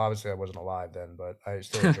 I was obviously I wasn't alive then, but I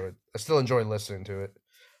still enjoy listening to it.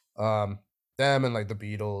 Um, them and like the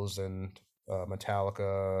Beatles and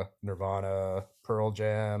Metallica, Nirvana, Pearl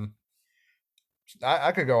Jam.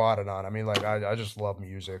 I could go on and on. I mean, like I just love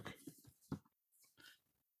music.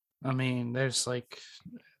 I mean, there's like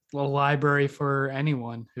a library for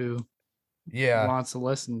anyone who Yeah, wants to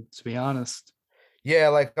listen. To be honest, yeah.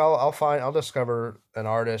 Like I'll discover an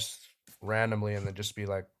artist randomly and then just be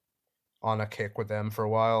like on a kick with them for a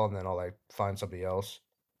while, and then I'll like find somebody else.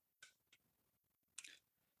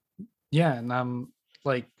 yeah, and I'm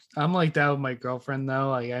like that with my girlfriend though.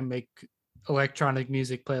 Like I make electronic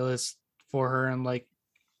music playlists for her. And like,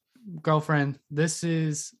 girlfriend, this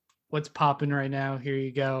is what's popping right now. Here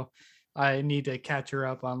you go. I need to catch her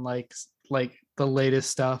up on like the latest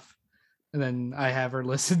stuff. And then I have her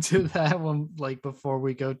listen to that one like before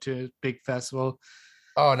we go to a big festival.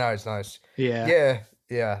 Oh, nice, nice. Yeah. Yeah,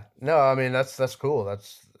 yeah. No, I mean that's cool.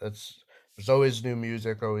 That's there's always new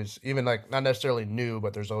music, always even like not necessarily new,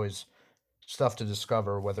 but there's always stuff to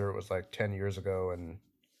discover, whether it was like 10 years ago and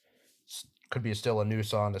could be still a new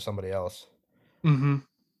song to somebody else. Mm-hmm.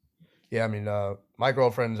 Yeah, I mean, my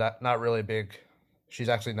girlfriend's not really big. She's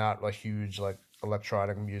actually not a huge like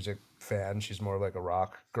electronic music fan. She's more like a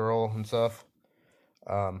rock girl and stuff.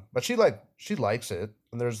 But she likes it,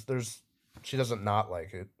 and there's she doesn't not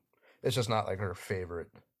like it. It's just not like her favorite.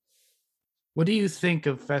 What do you think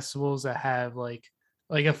of festivals that have like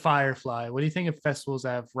a Firefly? What do you think of festivals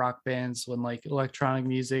that have rock bands when like electronic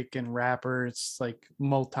music and rappers, like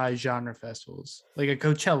multi-genre festivals, like a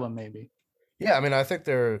Coachella maybe? Yeah, I mean, I think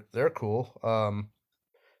they're cool.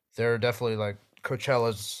 They're definitely like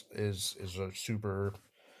Coachella's is a super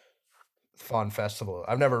fun festival.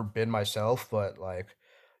 I've never been myself, but like,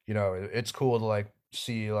 it's cool to like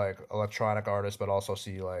see like electronic artists, but also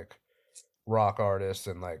see like rock artists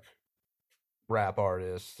and like rap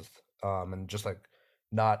artists, and just like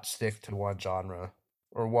not stick to one genre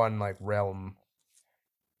or one like realm.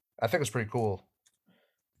 I think it's pretty cool.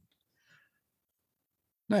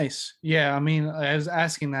 Nice. Yeah, I mean, I was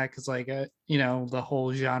asking that because, like, the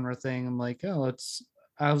whole genre thing. I'm like, oh, it's.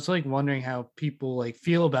 I was like wondering how people like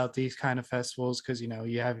feel about these kind of festivals because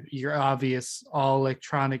you have your obvious all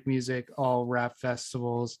electronic music, all rap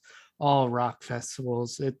festivals, all rock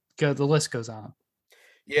festivals. The list goes on.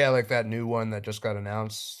 Yeah, like that new one that just got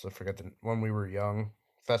announced. I forget the When We Were Young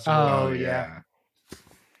festival. Oh Oh yeah, yeah.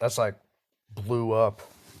 That's like blew up,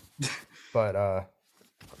 but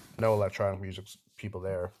no electronic music people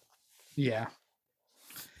there. yeah.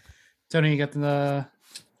 Tony, you got the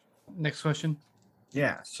next question.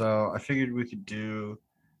 Yeah. So I figured we could do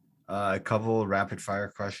a couple rapid fire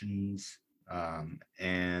questions.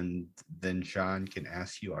 And then Sean can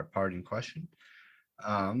ask you our parting question.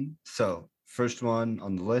 So first one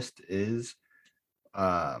on the list is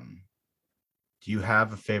um, do you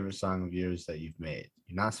have a favorite song of yours that you've made?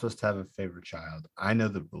 You're not supposed to have a favorite child. I know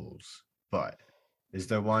the rules, but is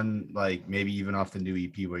there one like maybe even off the new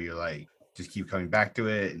EP where you're like just keep coming back to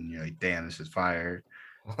it and you're like, damn, this is fire.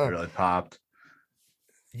 It really popped.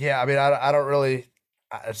 Yeah, I mean, I don't really,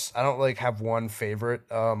 I don't like have one favorite.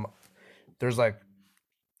 There's like,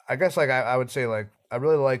 I guess like I would say like I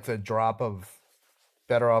really like the drop of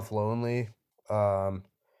Better Off Lonely. Um,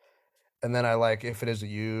 and then I like If It Isn't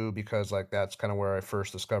You because like that's kind of where I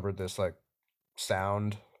first discovered this like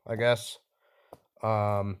sound, I guess.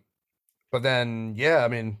 Um, but then yeah, I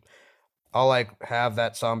mean, I'll like have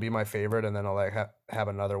that song be my favorite, and then I'll like have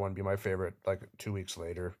another one be my favorite like 2 weeks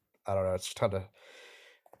later. I don't know. It's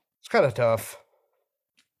kind of tough.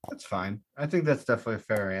 That's fine. I think that's definitely a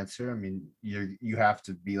fair answer. I mean, you have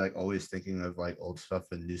to be like always thinking of like old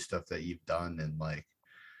stuff and new stuff that you've done and like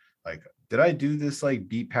did I do this like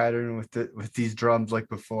beat pattern with these drums like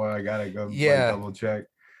before? I gotta go like Yeah, double check.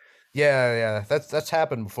 yeah. That's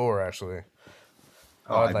happened before actually.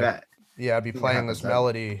 Oh, I'd I like, bet. yeah, I'd be I think it playing this happens ever.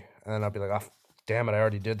 melody, and then I'd be like, oh, damn it, I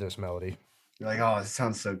already did this melody. You're like, oh, it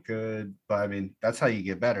sounds so good. But I mean, that's how you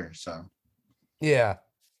get better. So Yeah,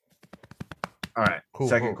 all right. cool,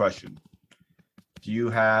 Second cool. question. Do you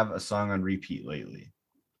have a song on repeat lately?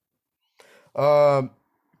 Um,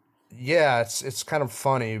 yeah, it's kind of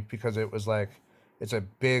funny because it was like it's a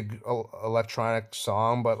big electronic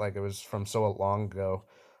song, but like it was from so long ago.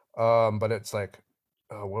 But it's like,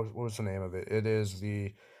 what was the name of it? It is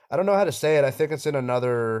the I don't know how to say it. I think it's in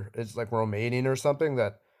another. It's like Romanian or something.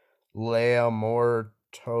 That Lea More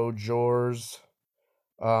Tojors.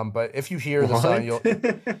 But if you hear the song,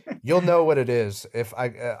 What? you'll know what it is. If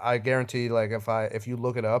I guarantee, like if you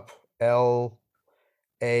look it up,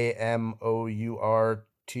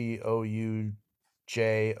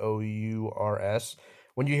 LAMOURTOUJOURS.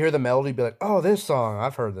 When you hear the melody, be like, "Oh, this song!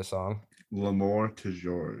 I've heard this song." L'amour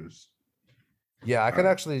toujours. Yeah, All right.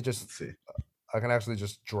 Let's see. I can actually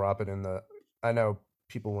just drop it in the. I know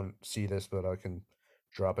people wouldn't see this, but I can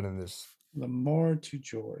drop it in this. The more to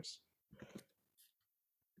yours.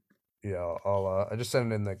 Yeah, I just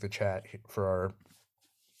sent it in like the chat for our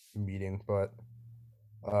meeting, but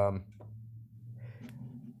um,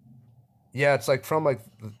 yeah, it's like from like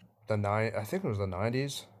the nine. I think it was the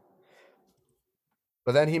 90s.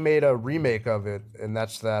 But then he made a remake of it, and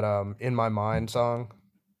that's that "In My Mind" song.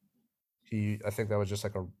 I think that was just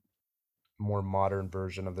like a more modern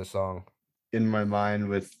version of the song. In my mind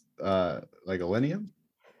with like Millennium.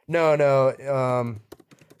 No, no,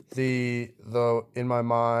 the "In My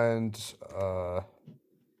Mind," I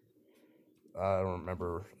don't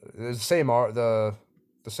remember. It's the same art, the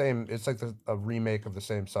same. It's like a remake of the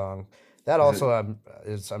same song. That Is it also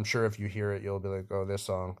is. I'm sure if you hear it, you'll be like, "Oh, this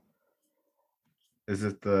song." is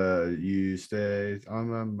it the you stay on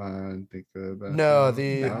my mind, think about No,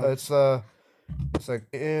 you? No. it's like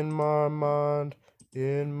in my mind,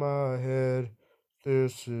 in my head.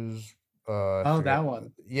 This is I Oh, forget. that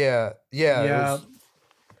one. Yeah, it Yeah. was.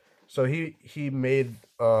 So he made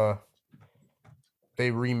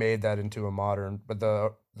they remade that into a modern, but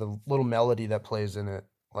the little melody that plays in it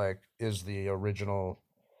like is the original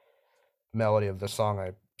melody of the song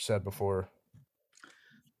I said before.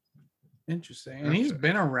 Interesting. And he's Gotcha.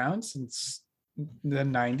 been around since the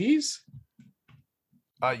 90s.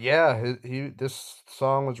 Yeah, he this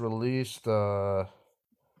song was released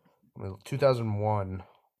 2001.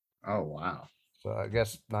 Oh wow. So I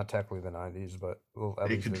guess not technically the 90s, but well, at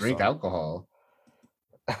You least could this drink song. alcohol.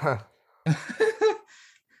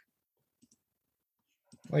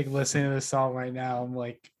 Like listening to the song right now, I'm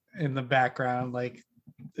like in the background, like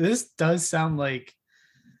this does sound like,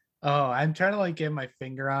 oh, I'm trying to like get my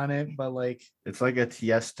finger on it, but like It's like a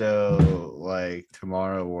Tiesto, like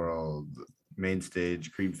Tomorrow World main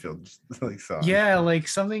stage Creamfield like song. yeah, like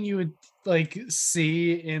something you would like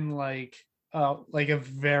see in like a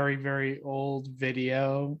very, very old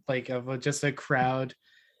video, like of just a crowd,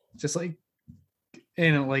 just like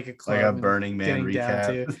in like a Like a club and Burning Man getting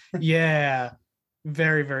down recap. to, yeah,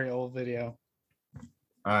 very, very old video.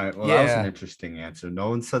 All right. Well, that was an Yeah. interesting answer. No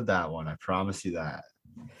one said that one. I promise you that.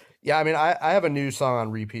 Yeah, I mean I have a new song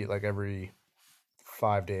on repeat like every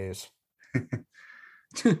 5 days.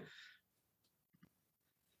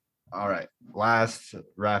 All right. Last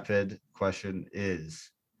rapid question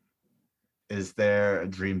is there a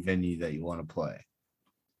dream venue that you want to play?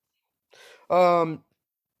 Um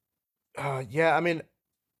yeah, I mean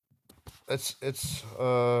it's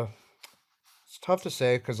tough to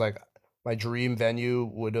say because like my dream venue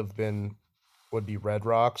would be Red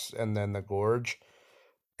Rocks and then the Gorge,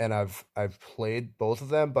 and I've played both of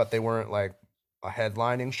them, but they weren't like a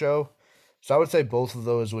headlining show. So I would say both of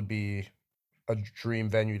those would be a dream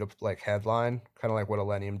venue to like headline, kind of like what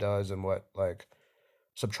Millennium does and what like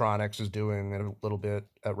Subtronics is doing a little bit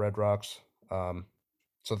at Red Rocks. Um,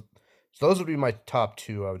 so so those would be my top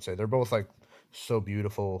two. I would say they're both like so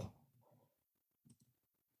beautiful.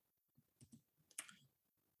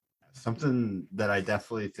 Something that I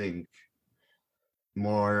definitely think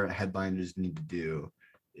more headliners need to do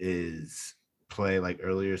is play like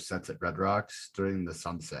earlier sets at Red Rocks during the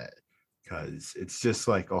sunset because it's just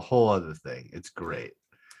like a whole other thing. It's great.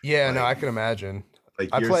 Yeah, no, I Like can imagine. like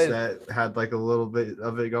I your played. set had like a little bit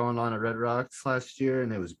of it going on at Red Rocks last year,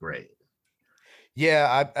 and it was great.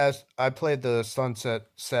 Yeah, I played the sunset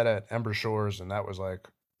set at Ember Shores, and that was like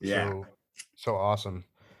Yeah, so awesome.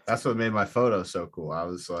 that's what made my photo so cool. I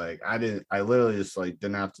was like, I literally just like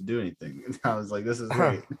didn't have to do anything. I was like, this is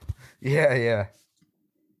great. Yeah, yeah.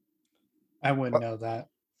 I wouldn't know that.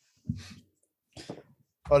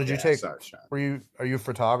 Oh, did you Yeah, take? sorry, Sean. Are you a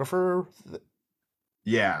photographer?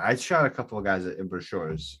 Yeah, I shot a couple of guys at Ember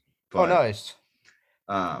Shores, Oh, but nice.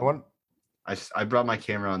 I um, want. I brought my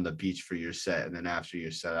camera on the beach for your set, and then after your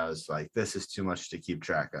set, I was like, this is too much to keep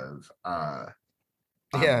track of. Yeah,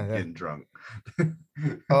 I'm yeah. getting drunk.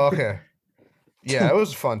 Oh, okay. Yeah, it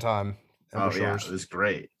was a fun time. Ember Oh yeah, it Shores. was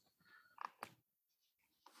great.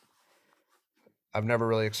 I've never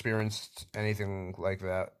really experienced anything like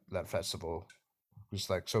that festival. It was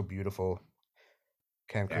like so beautiful.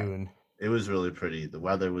 Yeah, Cancun. it was really pretty. The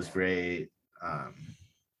weather was great. Um,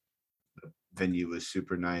 Venue was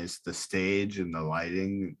super nice. The stage and the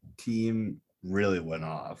lighting team really went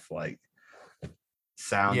off. Like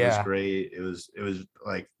sound was Yeah. great. It was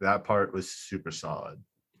like that part was super solid.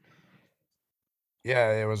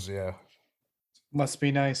 Yeah, it was yeah. Must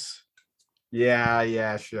be nice.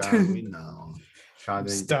 Yeah, Sean, we know. Sean I'm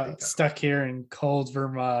didn't get the stuck here in cold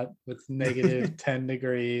Vermont with negative 10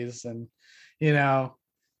 degrees, and you know,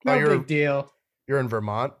 Oh, no big deal. you're in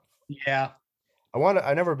Vermont. Yeah.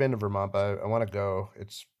 I never been to Vermont, but I want to go.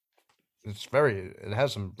 It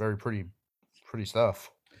has some very pretty stuff.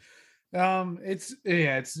 It's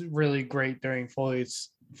really great during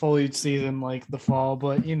foliage season, like the fall,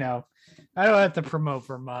 but you know, I don't have to promote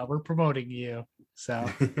Vermont. We're promoting you. So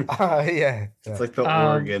Yeah. It's like the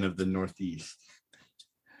Um, Oregon of the Northeast.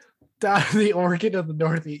 the Oregon of the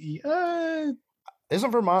Northeast.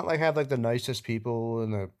 Isn't Vermont like have like the nicest people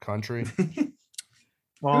in the country? Who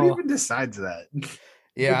Well, even decides that?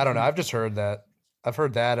 Yeah, I don't know. I've just heard that. I've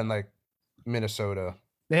heard that in like Minnesota.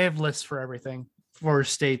 they have lists for everything for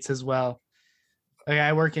states as well. Like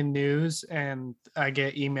I work in news and I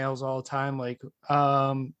get emails all the time, like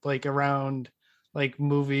around like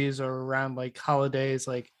movies or around like holidays,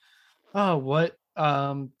 like, oh, what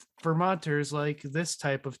Vermonters like this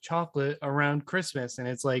type of chocolate around Christmas, and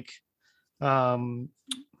it's um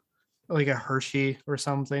like a Hershey or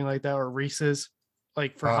something like that, or Reese's,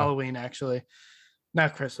 like for Uh, Halloween actually,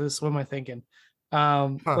 not Christmas. What am I thinking? huh.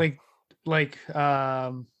 Like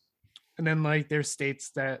and then there's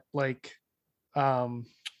states that like um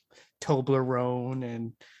Toblerone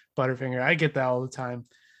and Butterfinger. I get that all the time.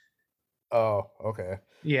 Oh, okay.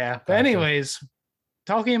 Yeah. But Gotcha. anyways,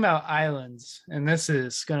 talking about islands, and this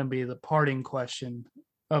is going to be the parting question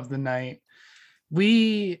of the night.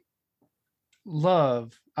 We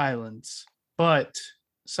love islands, but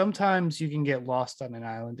sometimes you can get lost on an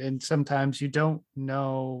island, and sometimes you don't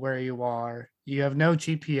know where you are. You have no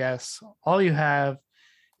GPS. All you have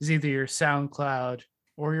is either your SoundCloud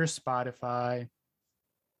or your Spotify.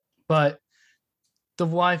 But the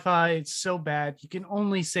Wi-Fi is so bad, you can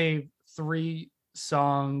only save 3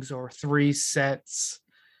 songs or 3 sets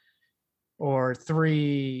or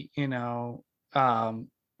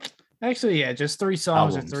actually, yeah, just 3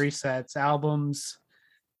 songs or Albums. 3 sets, albums.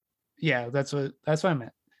 Yeah, that's what I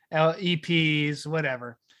meant. EPs,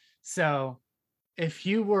 whatever. So if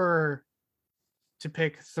you were to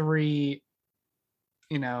pick 3,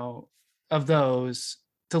 of those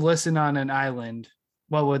to listen on an island,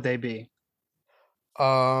 what would they be?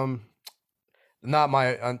 Um, not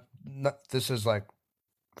my. This is like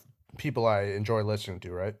people I enjoy listening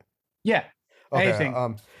to, right? Yeah, Okay. anything.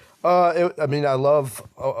 I mean, I love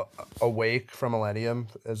 "Awake" from Millennium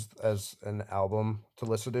as an album to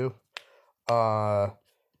listen to.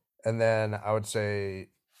 And then I would say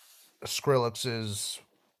Skrillex's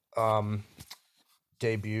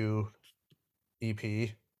debut EP,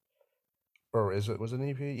 or was it an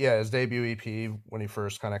EP? Yeah, his debut EP when he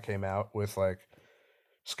first kind of came out with like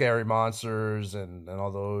Scary Monsters and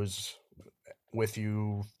all those, With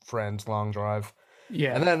You, Friends, Long Drive.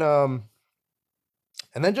 Yeah. And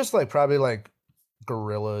then just like probably like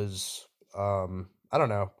Gorilla's I don't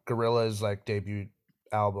know, Gorilla's like debut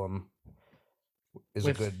album is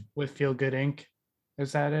a good. With Feel Good Inc.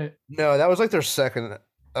 Is that it? No, that was like their second.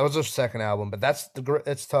 That was their second album, but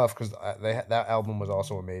it's tough because that album was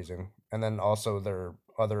also amazing, and then also their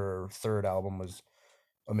other third album was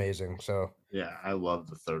amazing. So Yeah, I love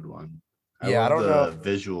the third one. Yeah, I love don't know. the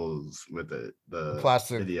visuals with it, the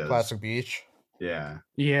Plastic videos. Beach. Yeah,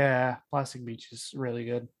 Yeah, Plastic Beach is really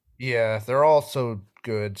good. Yeah, they're all so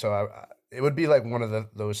good. So it would be like one of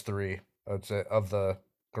those three. I would say of the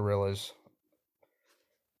Gorillas.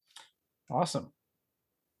 Awesome.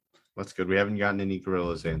 that's good. We haven't gotten any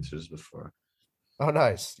Gorillas answers before. Oh,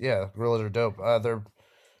 nice. Yeah, Gorillas are dope. They're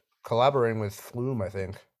collaborating with Flume, I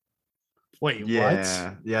think. Wait, Yeah,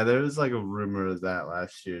 what? yeah. There was like a rumor of that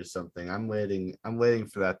last year or something. I'm waiting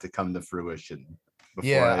for that to come to fruition before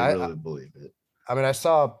Yeah, I really believe it. I mean, I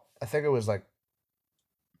think it was like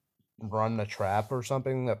Run the Trap or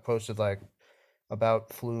something that posted like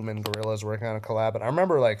about Flume and Gorillas working on a collab. And I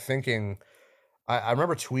remember like thinking, I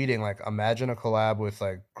remember tweeting like, imagine a collab with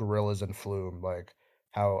like Gorillas and Flume, like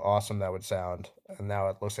how awesome that would sound. And now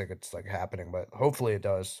it looks like it's like happening, but hopefully it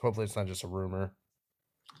does. Hopefully it's not just a rumor.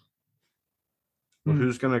 Well, Hmm.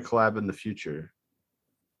 who's gonna collab in the future?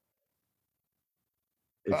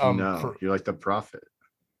 If you know, you're like the prophet.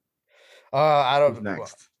 I Who's don't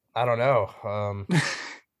next? I don't know.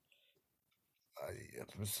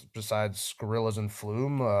 Besides Gorillas and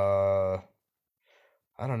Flume, I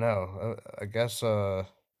don't know. I guess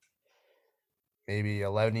maybe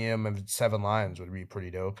Elenium and Seven Lions would be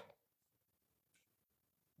pretty dope.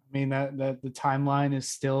 I mean that the timeline is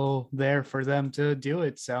still there for them to do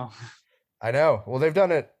it. So I know. Well, they've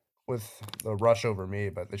done it with the Rush Over Me,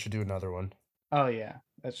 but they should do another one. oh yeah,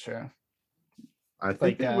 that's true. I think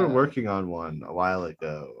Like, they were working on one a while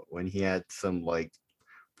ago when he had some like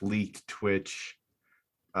leaked Twitch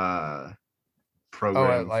program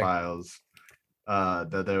files.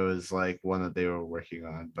 That there was like one that they were working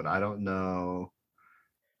on, but I don't know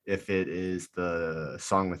if it is the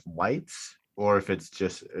song with Whites or if it's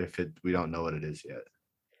just we don't know what it is yet.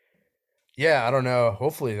 Yeah, I don't know.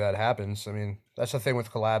 Hopefully that happens. I mean, that's the thing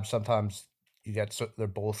with collabs. Sometimes you get they're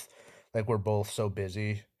both like we're both so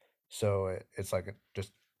busy, so it's like it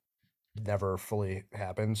just never fully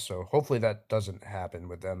happens. So hopefully that doesn't happen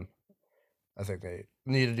with them. I think they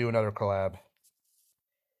need to do another collab.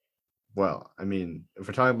 Well, I mean, if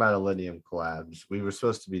we're talking about Millennium collabs, we were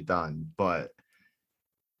supposed to be done, but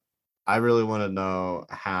I really want to know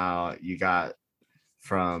how you got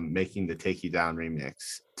from making the Take You Down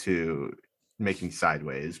remix to making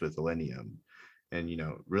Sideways with Millennium, and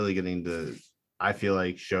really getting to, I feel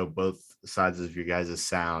like, show both sides of your guys'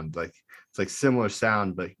 sound. Like it's like similar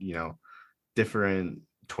sound, but different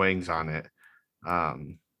twangs on it.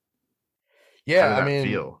 Yeah, how did that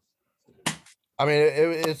feel? I mean,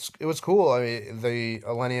 it was cool. I mean, the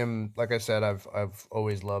Millennium, like I said, I've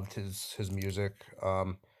always loved his music.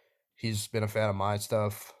 He's been a fan of my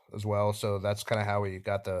stuff as well, so that's kind of how we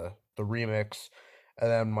got the remix. And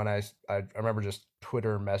then when I remember just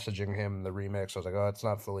Twitter messaging him the remix, I was like, oh, it's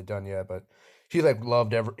not fully done yet, but he like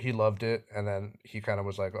he loved it, and then he kind of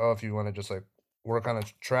was like, oh, if you want to just like work on a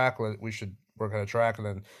track, we should work on a track, and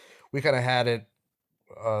then we kind of had it,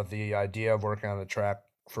 the idea of working on the track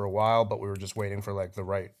for a while, but we were just waiting for like the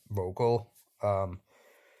right vocal.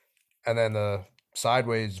 And then the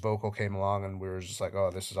Sideways vocal came along, and we were just like, oh,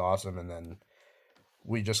 this is awesome. And then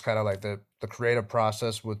we just kind of like the creative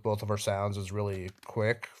process with both of our sounds is really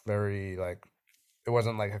quick, very like it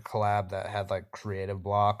wasn't like a collab that had like creative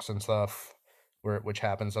blocks and stuff which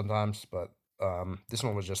happens sometimes, but this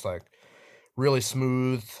one was just like really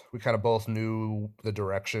smooth. We kind of both knew the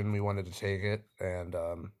direction we wanted to take it, and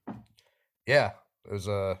yeah, it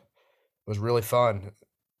was really fun.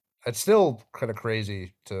 It's still kind of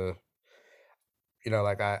crazy to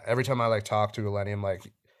like I every time I like talk to Elenium, like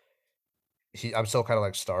I'm still kind of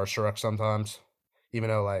like starstruck sometimes, even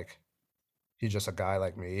though like he's just a guy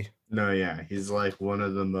like me. No, yeah, he's like one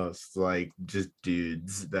of the most like just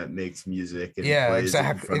dudes that makes music and Yeah, plays it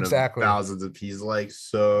in front of exactly. thousands of. He's like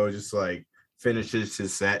so just like finishes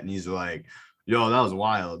his set and he's like, "Yo, that was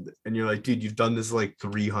wild," and you're like, "Dude, you've done this like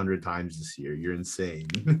 300 times this year. You're insane."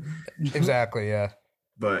 Exactly, yeah.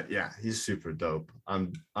 But yeah, he's super dope.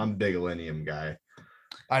 I'm big Millennium guy.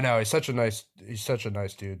 I know he's such a nice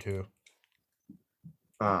dude too.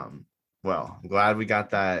 Well, I'm glad we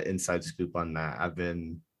got that inside scoop on that. I've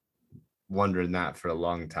been wondering that for a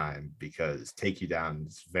long time because "Take You Down"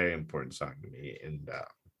 is a very important song to me, and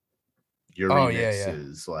your Oh remix yeah.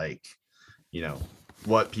 is like,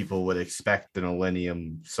 what people would expect an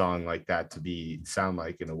Millennium song like that to be sound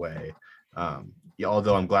like in a way. Yeah,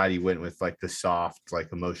 although I'm glad he went with like the soft,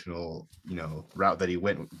 like emotional, route that he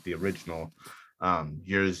went with the original.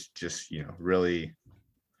 Yours just, really,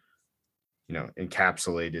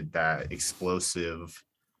 encapsulated that explosive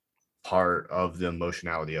part of the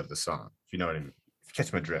emotionality of the song. If you know what I mean. If you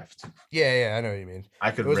catch my drift. Yeah, I know what you mean.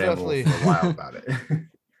 I could It was ramble definitely for a while about it.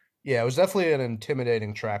 yeah, it was definitely an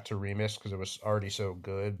intimidating track to remix because it was already so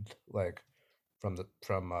good, like from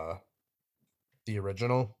the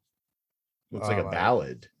original. Looks like a I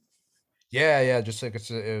ballad. Yeah, just like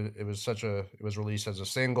it was it was released as a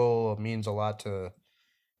single. It means a lot to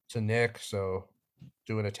Nick, so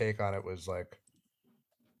doing a take on it was like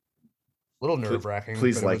a little nerve wracking,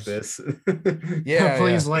 Please but it like was this. yeah.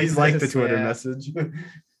 Please like Please like the this, Twitter yeah. message. But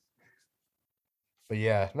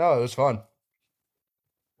yeah, no, it was fun.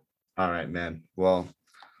 All right, man. Well,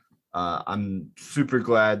 I'm super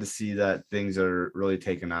glad to see that things are really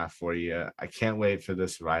taking off for you. I can't wait for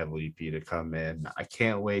this rival EP to come in. I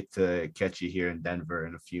can't wait to catch you here in Denver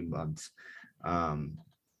in a few months. Um,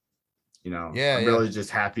 I'm Yeah. really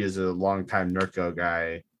just happy as a longtime Nurko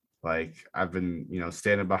guy. Like I've been,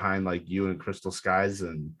 standing behind like you and Crystal Skies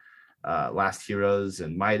and Last Heroes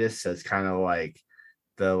and Midas as kind of like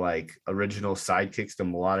the like original sidekicks to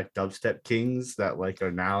melodic dubstep kings that like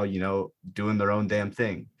are now, doing their own damn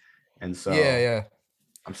thing. And so Yeah.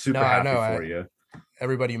 I'm No, super I happy know. for you.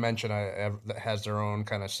 Everybody you mentioned that has their own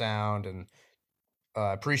kind of sound, and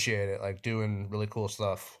appreciate it. Like doing really cool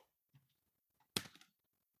stuff.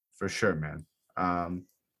 For sure, man.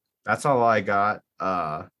 That's all I got.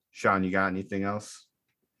 Sean, you got anything else?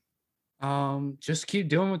 Just keep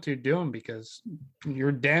doing what you're doing because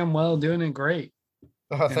you're damn well doing it great.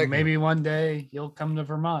 Oh, And thank maybe one day you'll come to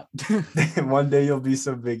Vermont. One day you'll be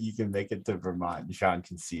so big you can make it to Vermont and Sean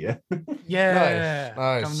can see you. Yeah,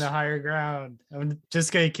 come to Nice. higher ground. I'm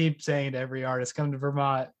just gonna keep saying to every artist, come to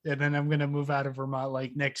Vermont, and then I'm gonna move out of Vermont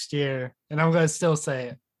like next year, and I'm gonna still say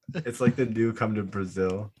it. It's like the new come to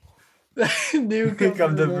Brazil. New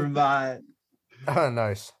Come to Vermont.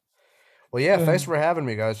 Nice. Well, yeah. Thanks for having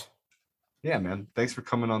me, guys. Yeah, man. Thanks for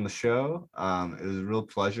coming on the show. It was a real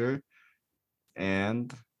pleasure.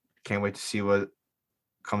 And can't wait to see what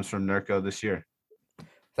comes from Nurko this year.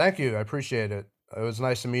 Thank you. I appreciate it. It was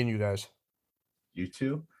nice to meet you guys. You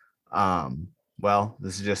too. Well,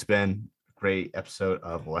 this has just been a great episode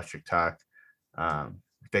of Electric Talk.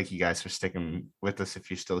 Thank you guys for sticking with us. If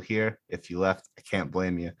you're still here, if you left, I can't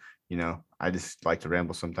blame you. I just like to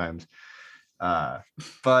ramble sometimes.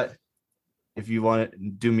 But if you want to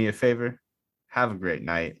do me a favor, have a great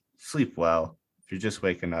night, sleep well. If you're just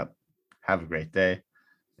waking up, have a great day.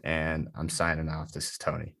 And I'm signing off. This is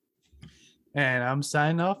Tony. And I'm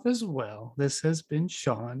signing off as well. This has been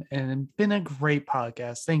Sean and been a great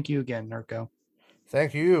podcast. Thank you again, Nurko.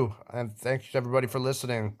 Thank you. And thank you to everybody for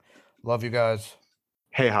listening. Love you guys.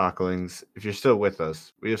 Hey, Hawklings, if you're still with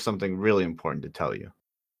us, we have something really important to tell you.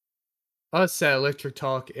 Us at Electric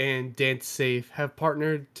Talk and Dance Safe have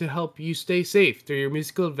partnered to help you stay safe through your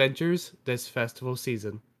musical adventures this festival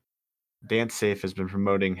season. Dance Safe has been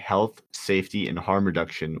promoting health, safety, and harm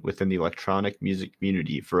reduction within the electronic music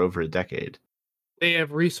community for over a decade. They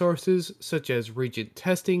have resources such as Regent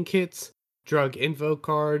testing kits, drug info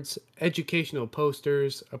cards, educational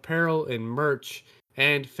posters, apparel and merch,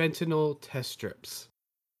 and fentanyl test strips.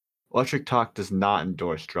 Electric Talk does not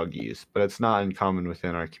endorse drug use, but it's not uncommon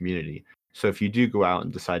within our community. So if you do go out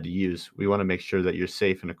and decide to use, we want to make sure that you're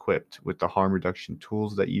safe and equipped with the harm reduction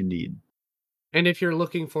tools that you need. And if you're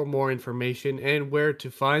looking for more information and where to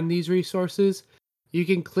find these resources, you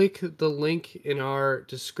can click the link in our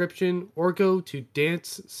description or go to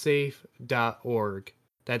dancesafe.org.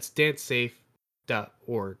 That's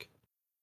dancesafe.org.